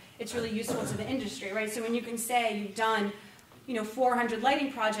aggregate it's really useful to the industry, right? So when you can say you've done 400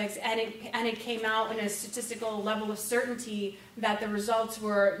 lighting projects, and it came out in a statistical level of certainty that the results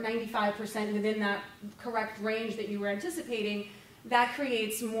were 95% within that correct range that you were anticipating, that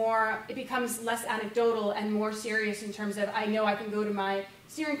creates more, it becomes less anecdotal and more serious in terms of, I know I can go to my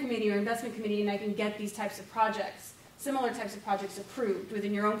steering committee or investment committee and I can get these types of projects, similar types of projects approved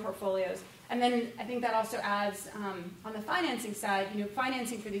within your own portfolios. And then I think that also adds, on the financing side,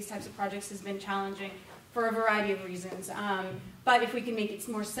 financing for these types of projects has been challenging for a variety of reasons. But if we can make it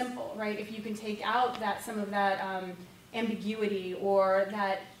more simple, right? If you can take out some of that ambiguity or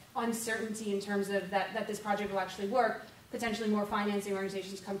that uncertainty in terms of that this project will actually work, potentially more financing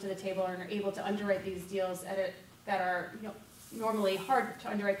organizations come to the table and are able to underwrite these deals that are normally hard to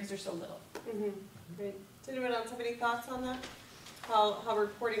underwrite because there's so little. Mm-hmm. Great. Does anyone else have any thoughts on that? How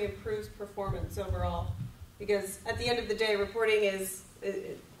reporting improves performance overall? Because at the end of the day, reporting is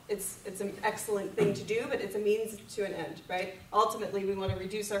it's an excellent thing to do, but it's a means to an end, right? Ultimately, we want to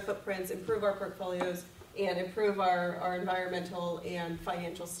reduce our footprints, improve our portfolios, and improve our environmental and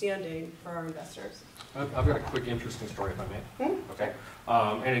financial standing for our investors. I've got a quick, interesting story, if I may. Mm-hmm. Okay.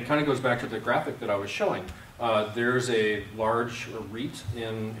 And it kind of goes back to the graphic that I was showing. There's a large REIT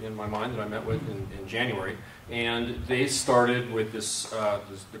in my mind that I met with in January, and they started with the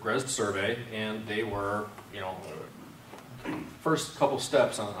GRESB survey, and they were, first couple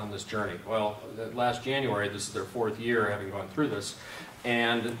steps on this journey. Well, last January, this is their 4th year having gone through this,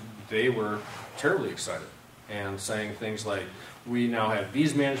 and they were terribly excited and saying things like, we now have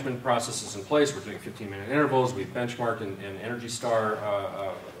these management processes in place, we're doing 15-minute intervals, we've benchmarked in Energy Star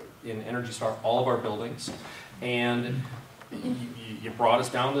all of our buildings, and you brought us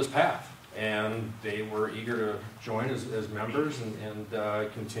down this path. And they were eager to join as members and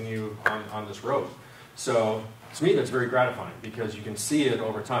continue on this road. So to me, that's very gratifying because you can see it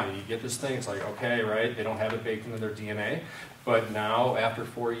over time. You get this thing, it's like, okay, right, they don't have it baked into their DNA, but now after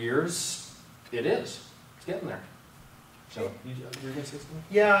 4 years, it is. It's getting there. So you were going to say something?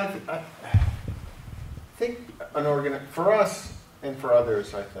 Yeah, I think for us and for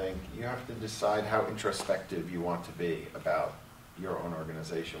others, I think you have to decide how introspective you want to be about your own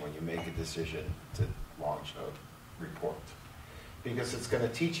organization when you make a decision to launch a report. because it's going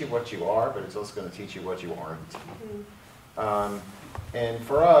to teach you what you are, but it's also going to teach you what you aren't. And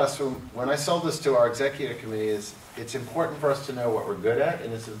for us, when I sold this to our executive committee, it's important for us to know what we're good at,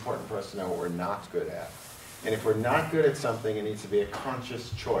 and it's important for us to know what we're not good at. And if we're not good at something, it needs to be a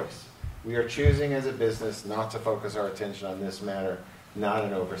conscious choice. We are choosing as a business not to focus our attention on this matter, not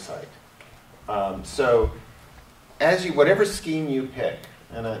an oversight. So, whatever scheme you pick,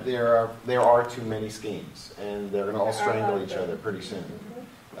 and there are too many schemes, and they're going to all strangle each other pretty soon.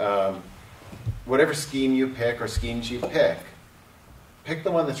 Whatever scheme you pick or schemes you pick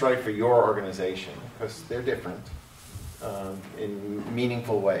the one that's right for your organization, because they're different in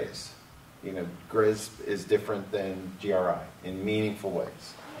meaningful ways. You know, GRIS is different than GRI in meaningful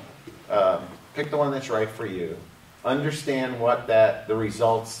ways. Pick the one that's right for you. Understand what the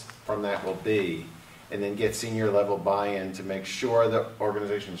results from that will be, and then get senior level buy-in to make sure the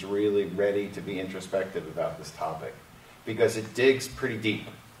organization's really ready to be introspective about this topic, because it digs pretty deep.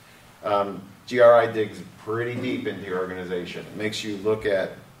 GRI digs pretty deep into your organization. It makes you look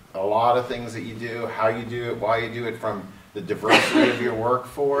at a lot of things that you do, how you do it, why you do it, from the diversity of your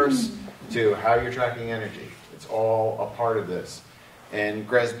workforce to how you're tracking energy. It's all a part of this. And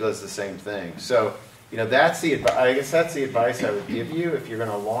GRES does the same thing. So, that's the advice I would give you if you're going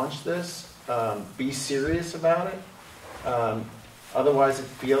to launch this. Be serious about it. Otherwise, it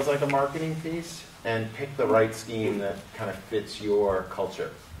feels like a marketing piece. And pick the right scheme that kind of fits your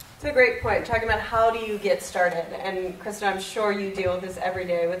culture. It's a great point, talking about how do you get started. And Kristen, I'm sure you deal with this every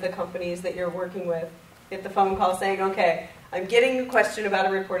day with the companies that you're working with. Get the phone call saying, okay, I'm getting a question about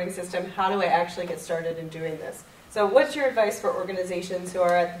a reporting system. How do I actually get started in doing this? So what's your advice for organizations who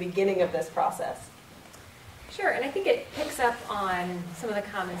are at the beginning of this process? Sure, and I think it picks up on some of the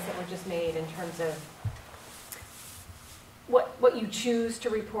comments that were just made in terms of what you choose to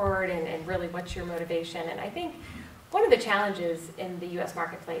report and really what's your motivation. And I think one of the challenges in the U.S.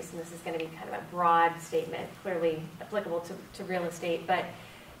 marketplace, and this is going to be kind of a broad statement, clearly applicable to real estate, but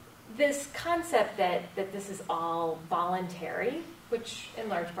this concept that this is all voluntary, which in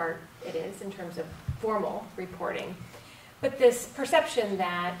large part it is in terms of formal reporting, but this perception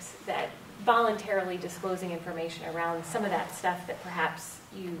that voluntarily disclosing information around some of that stuff that perhaps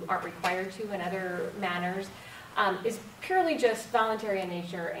you aren't required to in other manners is purely just voluntary in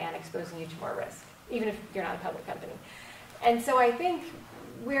nature and exposing you to more risk, even if you're not a public company. And so I think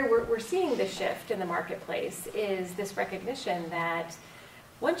where we're seeing the shift in the marketplace is this recognition that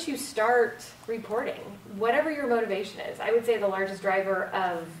once you start reporting, whatever your motivation is, I would say the largest driver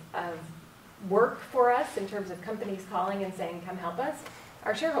of work for us in terms of companies calling and saying, come help us,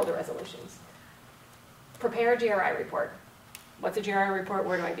 are shareholder resolutions. Prepare a GRI report. What's a GRI report?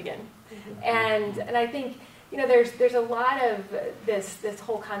 Where do I begin? And I think there's a lot of this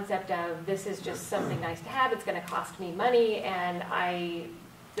whole concept of this is just something nice to have. It's going to cost me money, and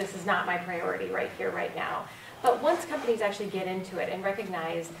this is not my priority right here, right now. But once companies actually get into it and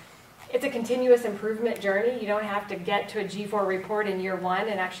recognize it's a continuous improvement journey, you don't have to get to a G4 report in year one,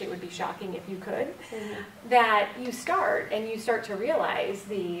 and actually it would be shocking if you could, that you start to realize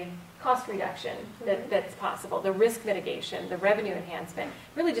the cost reduction that's possible, the risk mitigation, the revenue enhancement,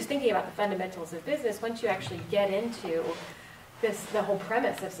 really just thinking about the fundamentals of business. Once you actually get into the whole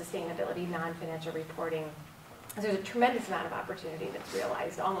premise of sustainability, non-financial reporting, there's a tremendous amount of opportunity that's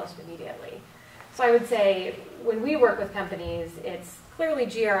realized almost immediately. So I would say when we work with companies, it's clearly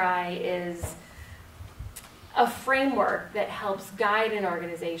GRI is a framework that helps guide an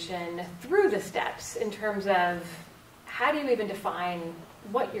organization through the steps in terms of how do you even define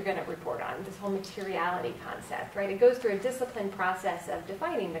what you're going to report on, this whole materiality concept, right? It goes through a disciplined process of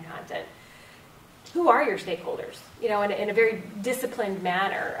defining the content. Who are your stakeholders? In a very disciplined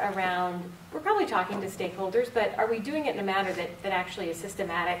manner around, we're probably talking to stakeholders, but are we doing it in a manner that actually is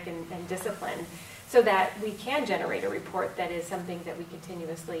systematic and disciplined so that we can generate a report that is something that we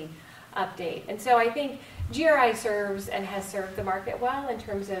continuously update? And so I think GRI serves and has served the market well in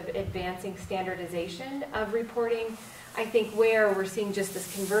terms of advancing standardization of reporting. I think where we're seeing just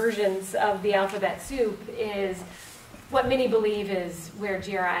this convergence of the alphabet soup is what many believe is where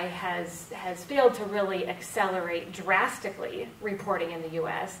GRI has failed to really accelerate drastically reporting in the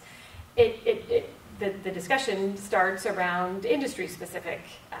U.S. The discussion starts around industry-specific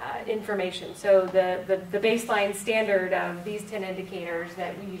information. So the baseline standard of these 10 indicators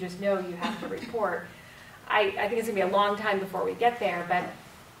that you just know you have to report. I think it's going to be a long time before we get there, but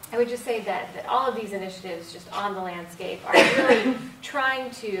I would just say that all of these initiatives just on the landscape are really trying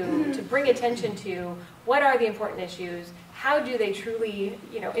to bring attention to what are the important issues, how do they truly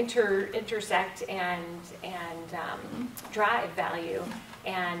intersect and drive value,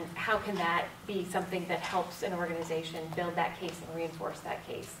 And how can that be something that helps an organization build that case and reinforce that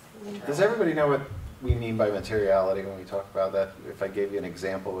case? Does everybody know what we mean by materiality when we talk about that? If I gave you an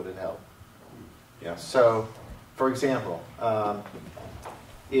example, would it help? Yeah. So, for example,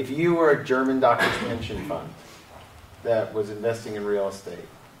 if you were a German doctor's pension fund that was investing in real estate,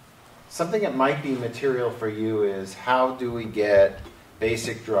 something that might be material for you is how do we get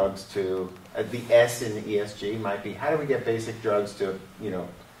basic drugs to, the S in ESG might be, how do we get basic drugs to,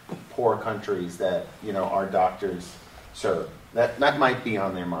 poor countries that, our doctors serve? That might be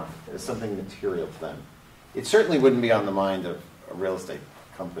on their mind as something material to them. It certainly wouldn't be on the mind of a real estate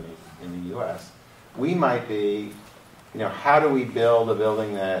company in the U.S. We might be, how do we build a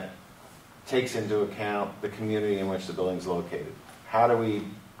building that takes into account the community in which the building is located? How do we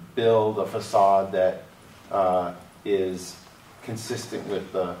build a facade that is consistent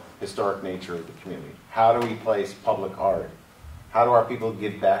with the historic nature of the community? How do we place public art? How do our people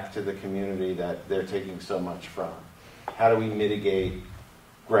give back to the community that they're taking so much from? How do we mitigate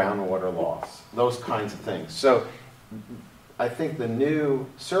groundwater loss? Those kinds of things. So I think the new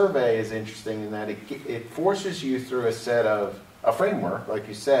survey is interesting in that it forces you through a framework, like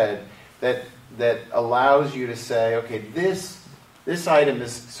you said, that allows you to say, okay, this item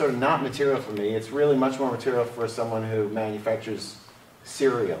is sort of not material for me. It's really much more material for someone who manufactures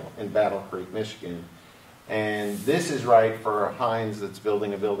cereal in Battle Creek, Michigan. And this is right for Hines that's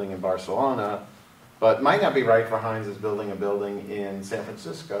building a building in Barcelona, but might not be right for Hines that's building a building in San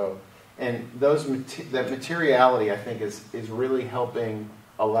Francisco. And that materiality, I think, is really helping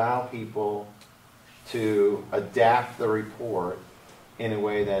allow people to adapt the report in a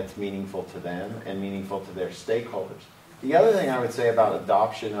way that's meaningful to them and meaningful to their stakeholders. The other thing I would say about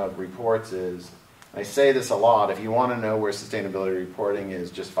adoption of reports is, I say this a lot, if you want to know where sustainability reporting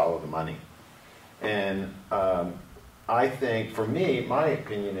is, just follow the money. And I think, for me, my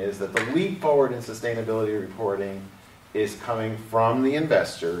opinion is that the leap forward in sustainability reporting is coming from the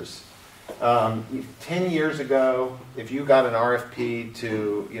investors. 10 years ago, if you got an RFP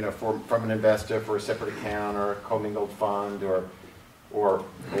from an investor for a separate account or a commingled fund or a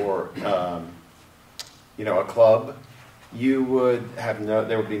club,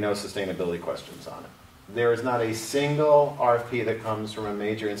 there would be no sustainability questions on it. There is not a single RFP that comes from a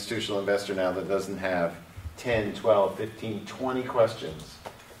major institutional investor now that doesn't have 10, 12, 15, 20 questions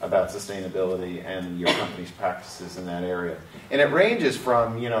about sustainability and your company's practices in that area. And it ranges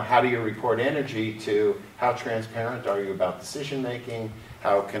from, how do you report energy to how transparent are you about decision making,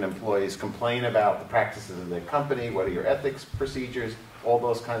 how can employees complain about the practices of their company, what are your ethics procedures, all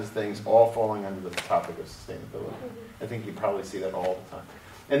those kinds of things, all falling under the topic of sustainability. I think you probably see that all the time.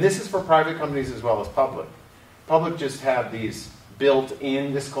 And this is for private companies as well as public. Public just have these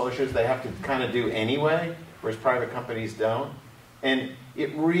built-in disclosures they have to kind of do anyway, whereas private companies don't. And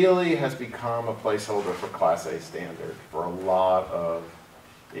it really has become a placeholder for Class A standard for a lot of,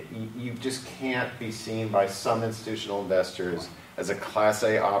 you just can't be seen by some institutional investors as a Class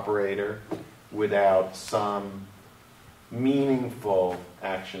A operator without some meaningful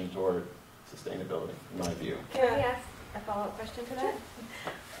action toward sustainability, in my view. Can I ask a follow-up question to that?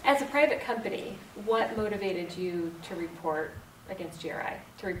 As a private company, what motivated you to report against GRI,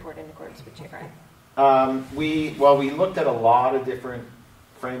 to report in accordance with GRI? We looked at a lot of different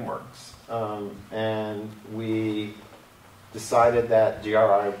frameworks, and we decided that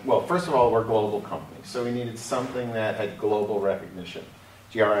GRI, first of all, we're a global company, so we needed something that had global recognition.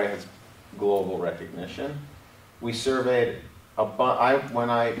 GRI has global recognition. We surveyed, when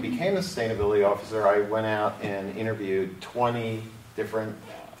I became a sustainability officer, I went out and interviewed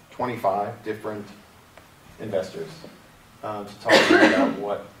 25 different investors to talk to them about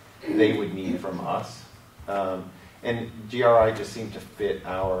what they would need from us. And GRI just seemed to fit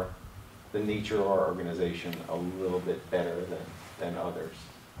the nature of our organization a little bit better than others.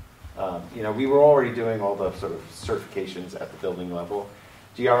 We were already doing all the sort of certifications at the building level.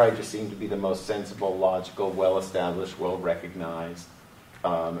 GRI just seemed to be the most sensible, logical, well-established, well-recognized.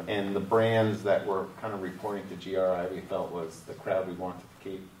 And the brands that were kind of reporting to GRI we felt was the crowd we wanted to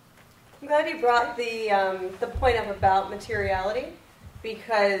keep. I'm glad you brought the point up about materiality,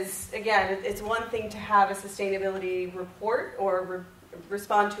 because, again, it's one thing to have a sustainability report or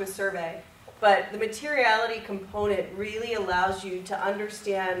respond to a survey, but the materiality component really allows you to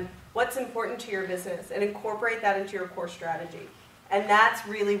understand what's important to your business and incorporate that into your core strategy. And that's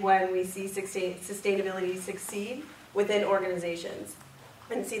really when we see sustainability succeed within organizations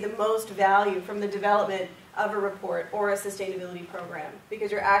and see the most value from the development of a report or a sustainability program, because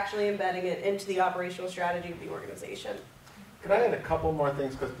you're actually embedding it into the operational strategy of the organization. Could I add a couple more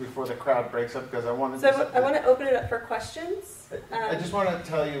things before the crowd breaks up? Because I wanted So I want to open it up for questions. I just want to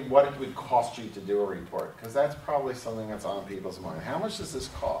tell you what it would cost you to do a report, because that's probably something that's on people's mind. How much does this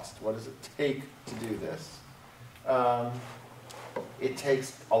cost? What does it take to do this? It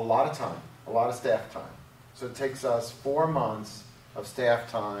takes a lot of time, a lot of staff time. So it takes us 4 months of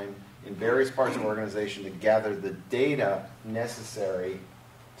staff time in various parts of the organization to gather the data necessary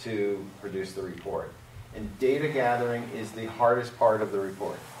to produce the report. And data gathering is the hardest part of the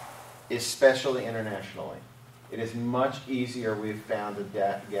report, especially internationally. It is much easier, we've found, to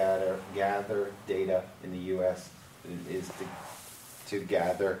gather data in the U.S. than it is to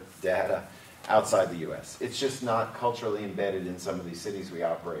gather data outside the U.S. It's just not culturally embedded in some of these cities we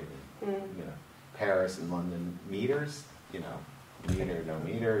operate in. You know, Paris and London, meters, meter, no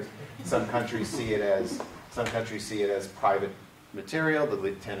meters. Some countries see it as private material.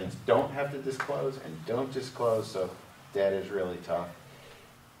 The tenants don't have to disclose and don't disclose, so data is really tough.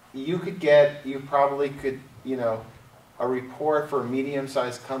 You probably could, a report for a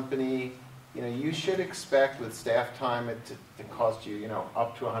medium-sized company, you should expect with staff time it to cost you,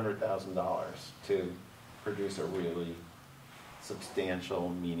 up to $100,000 to produce a really substantial,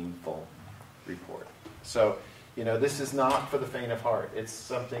 meaningful report. So, this is not for the faint of heart. It's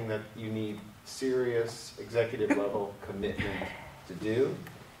something that you need serious executive level commitment to do,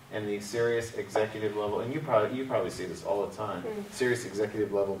 and the serious executive level, and you probably see this all the time. Serious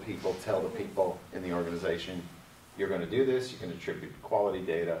executive level people tell the people in the organization, you're going to do this, you can attribute quality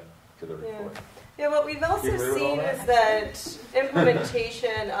data to the report. Yeah, what we've also seen is that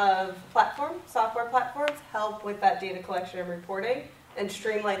implementation of software platforms help with that data collection and reporting and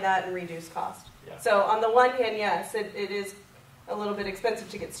streamline that and reduce cost. Yeah. So on the one hand, yes, it is a little bit expensive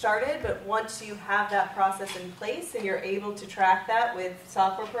to get started, but once you have that process in place and you're able to track that with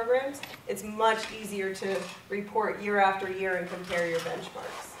software programs, it's much easier to report year after year and compare your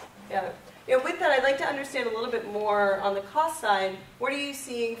benchmarks. Yeah. With that, I'd like to understand a little bit more on the cost side. What are you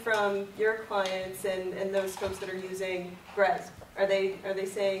seeing from your clients and those folks that are using GRES? Are they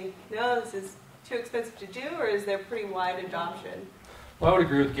saying, no, this is too expensive to do, or is there pretty wide adoption? Well, I would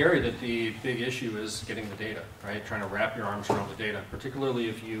agree with Gary that the big issue is getting the data, right? Trying to wrap your arms around the data, particularly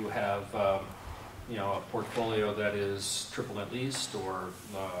if you have a portfolio that is triple net leased or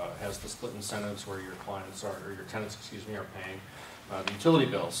has the split incentives where your clients are, or your tenants, are paying the utility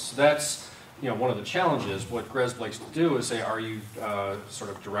bills. So that's one of the challenges. What GRES likes to do is say, are you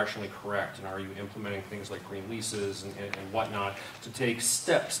sort of directionally correct, and are you implementing things like green leases and whatnot to take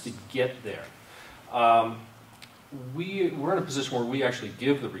steps to get there? We're in a position where we actually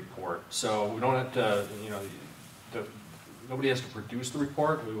give the report, so we don't have to, nobody has to produce the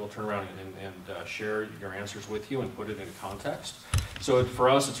report. We will turn around and share your answers with you and put it into context. So for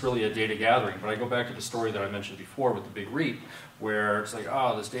us, it's really a data gathering. But I go back to the story that I mentioned before with the big REIT, where it's like,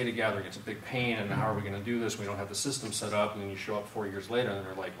 this data gathering, it's a big pain, and how are we going to do this? We don't have the system set up, and then you show up 4 years later, and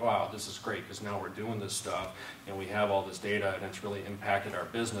they're like, wow, this is great, because now we're doing this stuff, and we have all this data, and it's really impacted our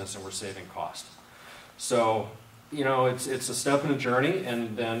business, and we're saving cost. So, it's a step in a journey,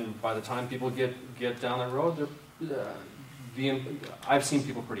 and then by the time people get down that road, I've seen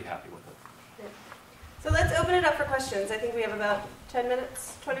people pretty happy with it. So let's open it up for questions. I think we have about 10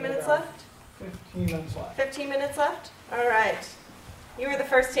 minutes, 20 minutes left? 15 minutes left. 15 minutes left? All right. You were the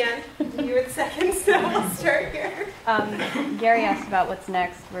first hand. You were the second, so we'll start here. Gary asked about what's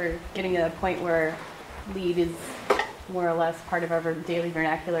next. We're getting to the point where LEED is more or less part of our daily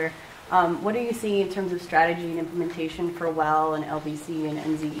vernacular. What are you seeing in terms of strategy and implementation for WELL and LVC and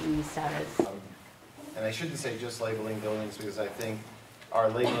NZE status? And I shouldn't say just labeling buildings, because I think our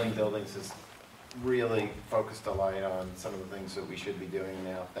labeling buildings is really focused a light on some of the things that we should be doing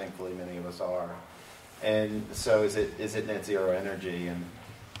now. Thankfully, many of us are. And so is it net zero energy? And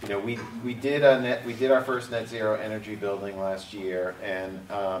we did our first net zero energy building last year, and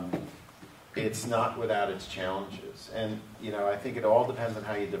it's not without its challenges. And I think it all depends on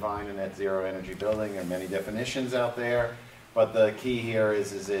how you define a net zero energy building. There are many definitions out there, but the key here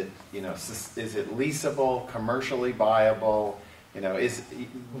is it leasable, commercially viable?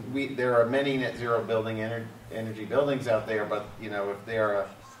 There are many net zero energy buildings out there, but if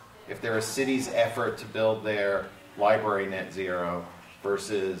they're a city's effort to build their library net zero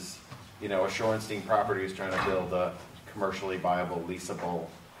versus a Shorenstein property is trying to build a commercially viable, leasable,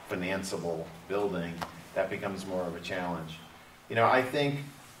 financeable building, that becomes more of a challenge. I think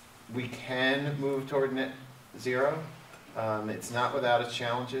we can move toward net zero. It's not without its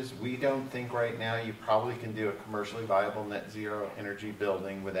challenges. We don't think right now you probably can do a commercially viable net zero energy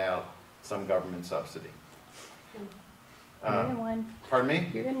building without some government subsidy. You're in one. Pardon me?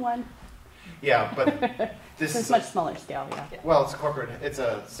 You're in one. Yeah, but this This is is much smaller scale, yeah. well, it's corporate. It's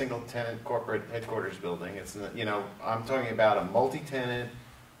a single-tenant corporate headquarters building. It's I'm talking about a multi-tenant,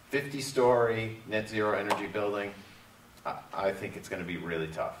 50-story net zero energy building. I think it's going to be really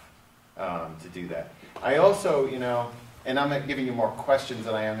tough to do that. I also, and I'm not giving you more questions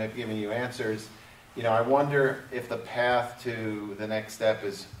than I am giving you answers. I wonder if the path to the next step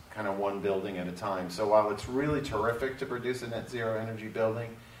is kind of one building at a time. So while it's really terrific to produce a net zero energy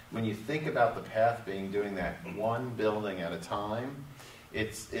building, when you think about the path being doing that one building at a time,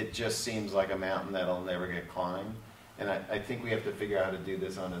 it just seems like a mountain that'll never get climbed. And I think we have to figure out how to do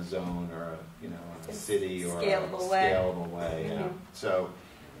this on a zone or a city or scalable a way. scalable way. Mm-hmm. So,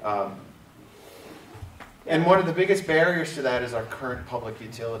 and one of the biggest barriers to that is our current public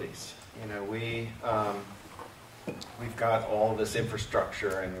utilities. We've got all this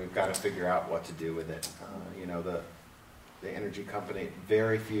infrastructure, and we've got to figure out what to do with it. The energy company,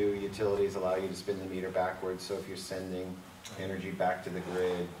 very few utilities allow you to spin the meter backwards. So if you're sending energy back to the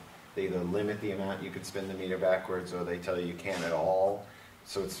grid, they either limit the amount you can spin the meter backwards, or they tell you can't at all.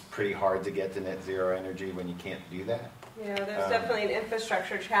 So it's pretty hard to get to net zero energy when you can't do that. Yeah, there's definitely an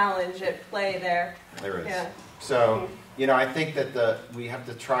infrastructure challenge at play there. There is. Yeah. So, I think that we have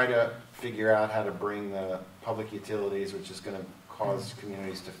to try to figure out how to bring the public utilities, which is going to cause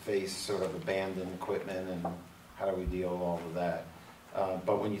communities to face sort of abandoned equipment, and how do we deal with all of that.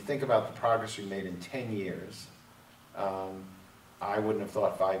 But when you think about the progress we made in 10 years, I wouldn't have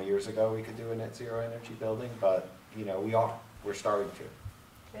thought 5 years ago we could do a net zero energy building, but we're starting to.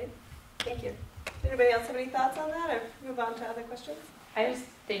 Great, thank you. Anybody else have any thoughts on that, or move on to other questions? I just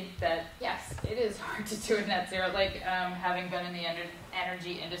think that, yes, it is hard to do a net zero. Like, having been in the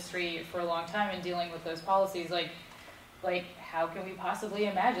energy industry for a long time and dealing with those policies, like how can we possibly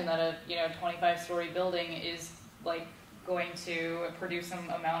imagine that a 25-story building is going to produce some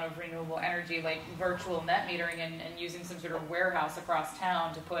amount of renewable energy, like virtual net metering and using some sort of warehouse across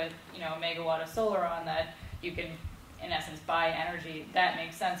town to put a megawatt of solar on that you can, in essence, buy energy. That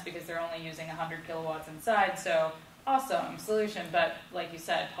makes sense because they're only using 100 kilowatts inside, so awesome solution. But like you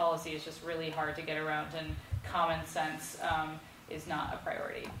said, policy is just really hard to get around, and common sense is not a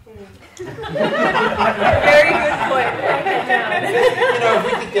priority. Very good point.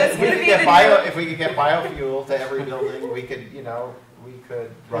 If we could get biofuel to every building, we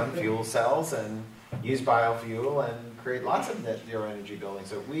could run fuel cells and use biofuel and create lots of net zero energy buildings.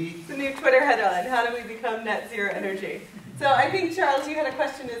 So it's the new Twitter headline: how do we become net zero energy? So I think, Charles, you had a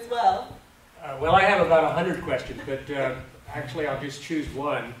question as well. Well, I have about 100 questions, but actually I'll just choose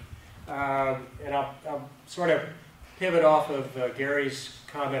one. And I'll sort of pivot off of Gary's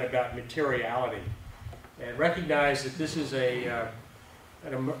comment about materiality, and recognize that this is an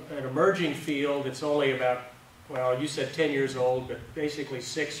emerging field. It's only about, well, you said 10 years old, but basically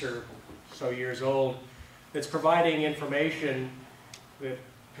 6 or so years old, that's providing information that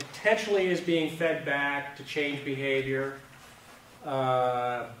potentially is being fed back to change behavior.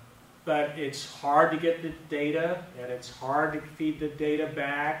 But it's hard to get the data, and it's hard to feed the data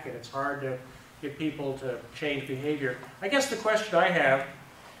back, and it's hard to get people to change behavior. I guess the question I have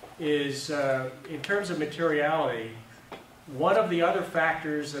is, in terms of materiality, one of the other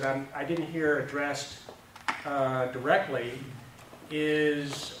factors that I didn't hear addressed directly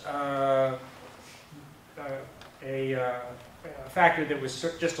is a factor that was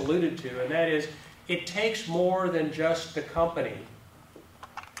just alluded to, and that is it takes more than just the company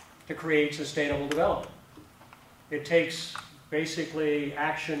to create sustainable development. It takes basically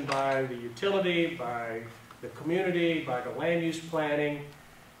action by the utility, by the community, by the land use planning.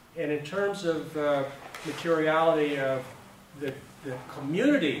 And in terms of materiality of the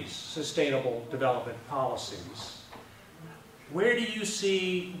community's sustainable development policies, where do you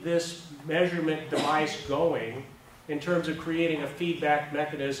see this measurement device going in terms of creating a feedback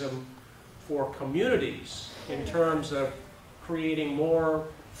mechanism for communities in terms of creating more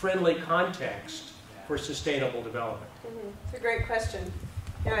friendly context for sustainable development? It's a great question.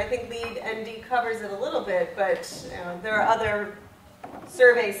 I think LEED ND covers it a little bit, but there are other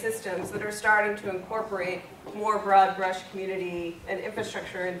survey systems that are starting to incorporate more broad brush community and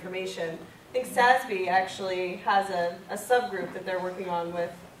infrastructure information. I think SASB actually has a subgroup that they're working on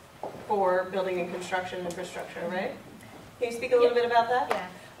for building and construction infrastructure, right? Can you speak a little bit about that? Yeah.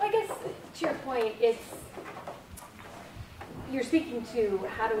 Well, I guess to your point, you're speaking to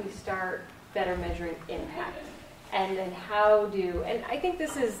how do we start better measuring impact, and then and I think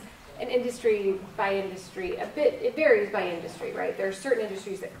this is an industry by industry, it varies by industry, right? There are certain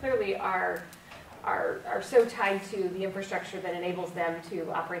industries that clearly are so tied to the infrastructure that enables them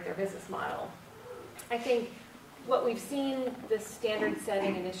to operate their business model. I think what we've seen, the standard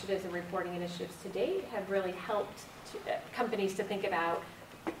setting initiatives and reporting initiatives to date have really helped companies to think about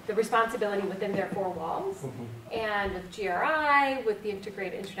the responsibility within their four walls. And with GRI, with the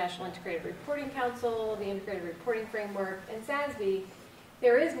International Integrated Reporting Council, the Integrated Reporting Framework, and SASB,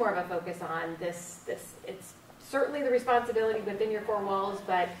 there is more of a focus on this. It's certainly the responsibility within your four walls,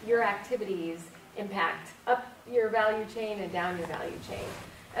 but your activities impact up your value chain and down your value chain.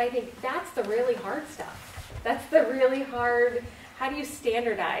 And I think that's the really hard stuff. That's the really hard. How do you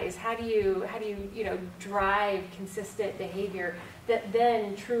standardize? How do you drive consistent behavior that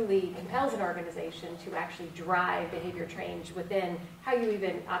then truly compels an organization to actually drive behavior change within how you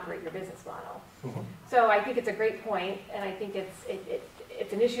even operate your business model? So I think it's a great point, and I think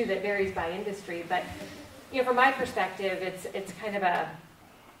it's an issue that varies by industry. But from my perspective, it's kind of a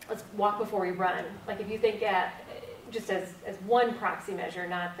let's walk before we run. Like if you think just as one proxy measure,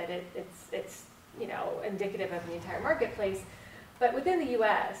 not that it's indicative of the entire marketplace. But within the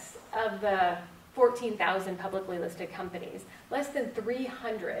U.S., of the 14,000 publicly listed companies, less than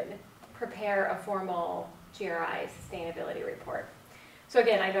 300 prepare a formal GRI sustainability report. So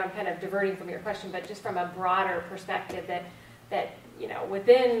again, I know I'm kind of diverting from your question, but just from a broader perspective that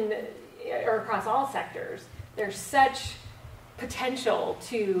within or across all sectors, there's such potential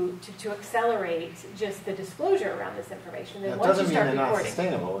to accelerate just the disclosure around this information. Then once you start reporting, not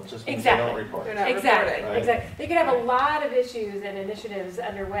sustainable. It just means exactly. they don't report. They're not Exactly. reporting. Right? Exactly. They could have a lot of issues and initiatives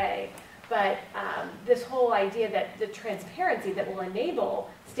underway, but this whole idea that the transparency that will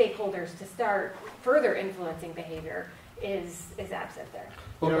enable stakeholders to start further influencing behavior is absent there.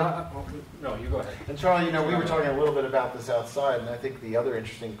 Well, no, you go ahead. And Charlie, we were talking a little bit about this outside, and I think the other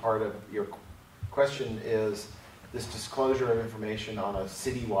interesting part of your question is this disclosure of information on a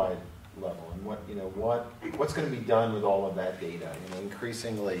citywide level, and what's going to be done with all of that data.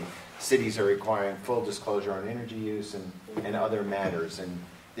 Increasingly, cities are requiring full disclosure on energy use and other matters, and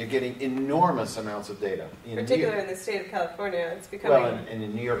they're getting enormous amounts of data. Particularly in the state of California, it's becoming. Well, and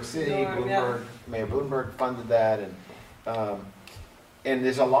in New York City, Mayor Bloomberg funded that, and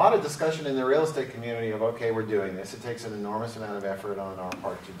there's a lot of discussion in the real estate community of, okay, we're doing this. It takes an enormous amount of effort on our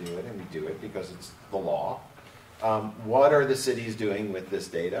part to do it, and we do it because it's the law. What are the cities doing with this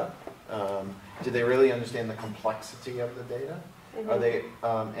data? Do they really understand the complexity of the data? Are they?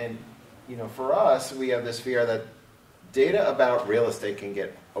 For us, we have this fear that data about real estate can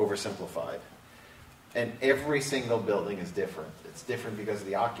get oversimplified, and every single building is different. It's different because of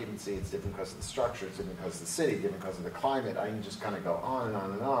the occupancy. It's different because of the structure. It's different because of the city. Different because of the climate. I can just kind of go on and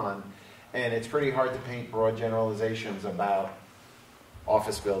on and on, and it's pretty hard to paint broad generalizations about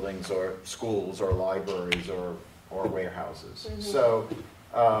office buildings or schools or libraries or warehouses. So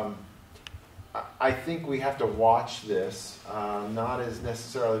I think we have to watch this, not as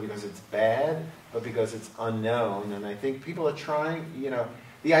necessarily because it's bad, but because it's unknown. And I think people are trying,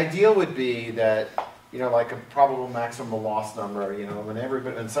 the ideal would be that, like a probable maximum loss number,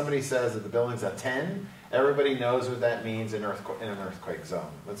 when somebody says that the building's at 10, everybody knows what that means in an earthquake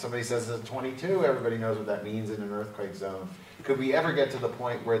zone. When somebody says it's at 22, everybody knows what that means in an earthquake zone. Could we ever get to the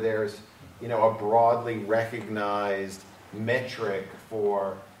point where there's a broadly recognized metric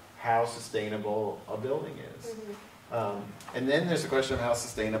for how sustainable a building is? And then there's the question of how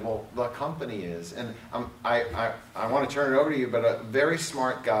sustainable the company is. And I want to turn it over to you, but a very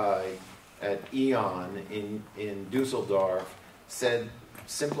smart guy at E.ON in Dusseldorf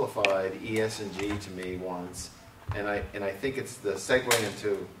simplified ES&G to me once, and I think it's the segue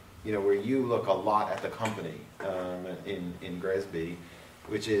into where you look a lot at the company in Gresby,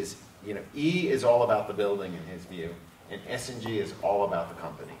 which is E is all about the building in his view, and S&G is all about the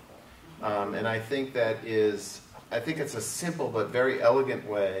company. And I think it's a simple but very elegant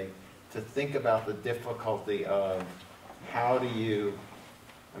way to think about the difficulty of how do you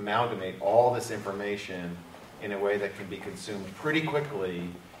amalgamate all this information in a way that can be consumed pretty quickly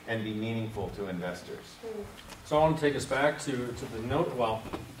and be meaningful to investors. So I want to take us back to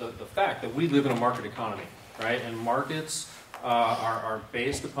the fact that we live in a market economy, right? And markets are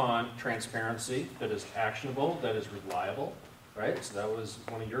based upon transparency that is actionable, that is reliable, right? So that was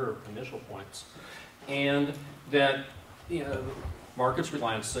one of your initial points. And that markets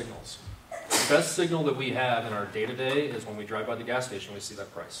rely on signals. The best signal that we have in our day-to-day is when we drive by the gas station, we see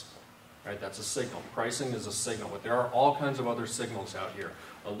that price. Right? That's a signal. Pricing is a signal. But there are all kinds of other signals out here.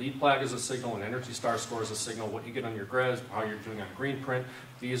 A lead flag is a signal. An Energy Star score is a signal. What you get on your GRES, how you're doing on Greenprint,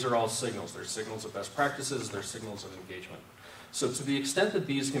 these are all signals. They're signals of best practices. They're signals of engagement. So to the extent that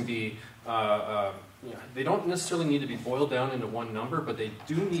these can be, they don't necessarily need to be boiled down into one number, but they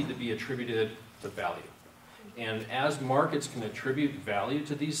do need to be attributed to value. And as markets can attribute value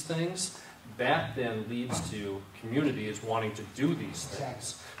to these things, that then leads to communities wanting to do these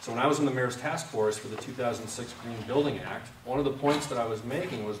things. So when I was in the Mayor's Task Force for the 2006 Green Building Act, one of the points that I was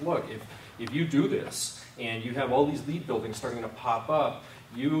making was, look, if you do this and you have all these LEED buildings starting to pop up,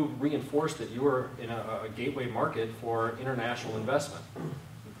 you reinforce that you are in a gateway market for international investment.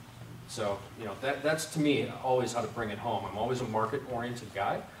 So, that's to me always how to bring it home. I'm always a market-oriented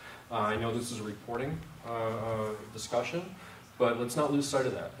guy. I know this is a reporting discussion, but let's not lose sight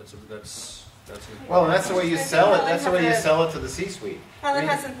of that. That's well, and that's the way you sell it. That's the way you sell it to the C-suite. Helen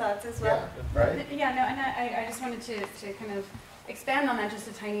has some thoughts as well. Yeah, right? Yeah, no, and I just wanted to kind of expand on that just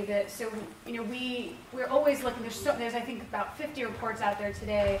a tiny bit. So, we're always looking. There's I think about 50 reports out there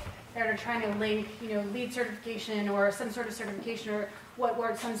today that are trying to link, LEED certification or some sort of certification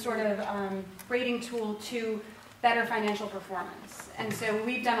or some sort of rating tool to better financial performance. And so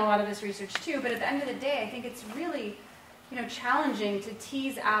we've done a lot of this research too. But at the end of the day, I think it's really challenging to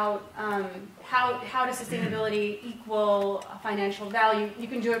tease out how does sustainability equal financial value. You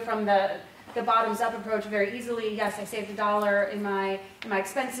can do it from the bottoms-up approach very easily. Yes, I saved $1 in my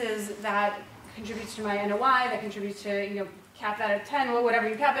expenses. That contributes to my NOI. That contributes to cap that at 10, or whatever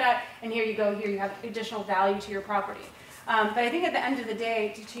you cap it at. And here you go. Here you have additional value to your property. But I think at the end of the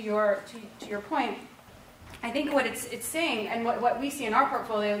day, to your point, I think what it's saying, and what we see in our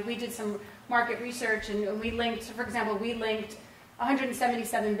portfolio, we did some market research, and we linked, for example,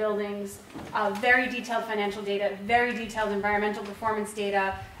 177 buildings, very detailed financial data, very detailed environmental performance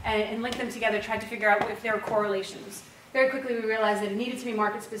data, and linked them together, tried to figure out if there are correlations. Very quickly we realized that it needed to be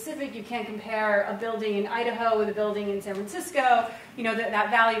market specific. You can't compare a building in Idaho with a building in San Francisco. That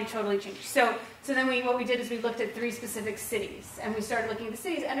value totally changed. So then what we did is we looked at 3 specific cities, and we started looking at the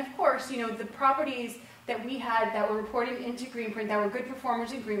cities, and of course, the properties that we had that were reporting into Greenprint, that were good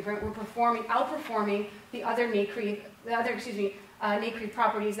performers in Greenprint, were outperforming the other NCREIF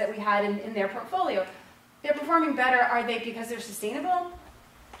properties that we had in their portfolio. They're performing better. Are they because they're sustainable?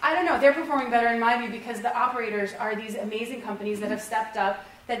 I don't know. They're performing better in my view because the operators are these amazing companies that have stepped up,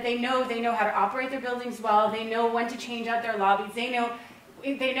 that they know how to operate their buildings well. They know when to change out their lobbies. They know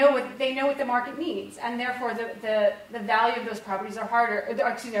what the market needs, and therefore the value of those properties are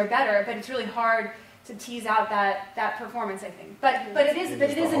better. But it's really hard to tease out that performance, I think. But it is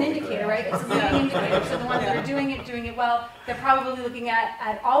an indicator, right? It's a leading indicator. So the ones that are doing it well, they're probably looking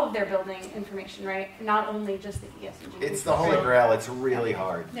at all of their building information, right? Not only just the ESG. It's the holy grail. It's really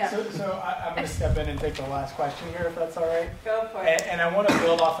hard. Yeah. So I'm going to step in and take the last question here, if that's all right. Go for it. And I want to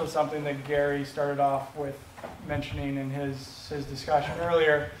build off of something that Gary started off with mentioning in his discussion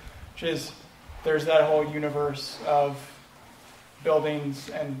earlier, which is there's that whole universe of buildings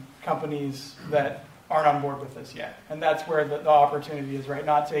and companies that aren't on board with this yet. And that's where the opportunity is, right?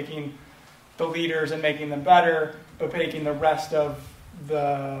 Not taking the leaders and making them better, but taking the rest of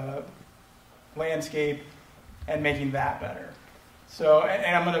the landscape and making that better. So,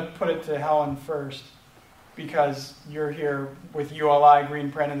 and I'm going to put it to Helen first, because you're here with ULI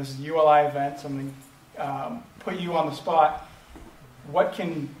Greenprint, and this is a ULI event, so I'm going to put you on the spot. What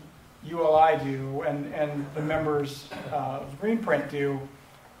can ULI do and the members of Greenprint do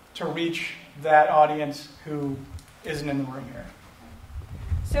to reach that audience who isn't in the room here?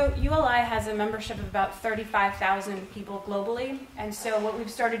 So ULI has a membership of about 35,000 people globally, and so what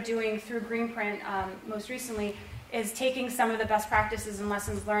we've started doing through Greenprint most recently is taking some of the best practices and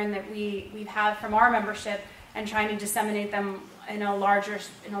lessons learned that we have from our membership and trying to disseminate them in a larger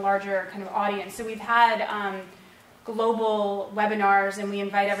kind of audience. So we've had global webinars, and we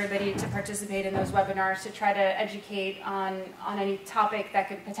invite everybody to participate in those webinars to try to educate on any topic that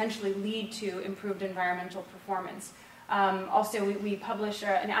could potentially lead to improved environmental performance. Also, we publish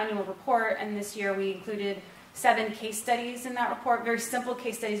an annual report, and this year we included 7 case studies in that report, very simple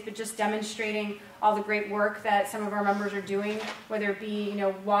case studies, but just demonstrating all the great work that some of our members are doing, whether it be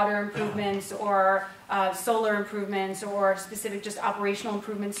water improvements or solar improvements or specific just operational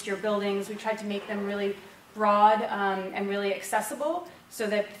improvements to your buildings. We tried to make them really broad and really accessible so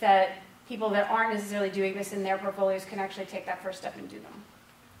that people that aren't necessarily doing this in their portfolios can actually take that first step and do them.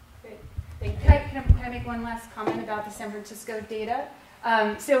 Great. Thank you. Can I make one last comment about the San Francisco data?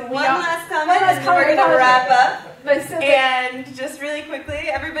 One last comment, and we're going to wrap up. And just really quickly,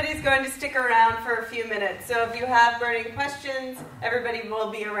 everybody's going to stick around for a few minutes. So if you have burning questions, everybody will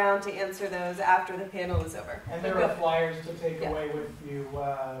be around to answer those after the panel is over. And there are flyers to take away with you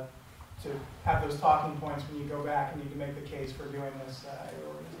to have those talking points when you go back and you can make the case for doing this at your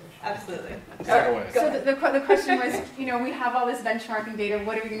organization. Absolutely. So the question was, we have all this benchmarking data.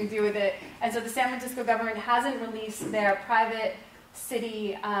 What are we going to do with it? And so the San Francisco government hasn't released their private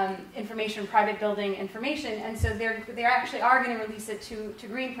city information, private building information, and so they actually are going to release it to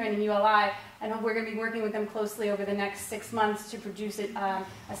Greenprint and ULI, and we're going to be working with them closely over the next 6 months to produce a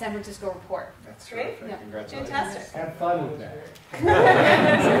San Francisco report. That's great. terrific. Yeah. Congratulations. Fantastic. Have fun with that.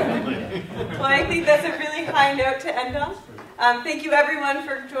 Well, I think that's a really high note to end on. Thank you, everyone,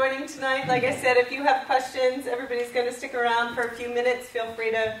 for joining tonight. Like I said, if you have questions, everybody's going to stick around for a few minutes. Feel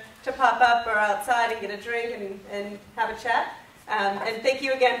free to pop up or outside and get a drink and have a chat. And thank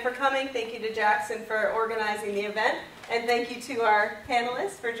you again for coming. Thank you to Jackson for organizing the event. And thank you to our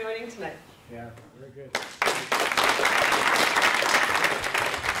panelists for joining tonight. Yeah, very good.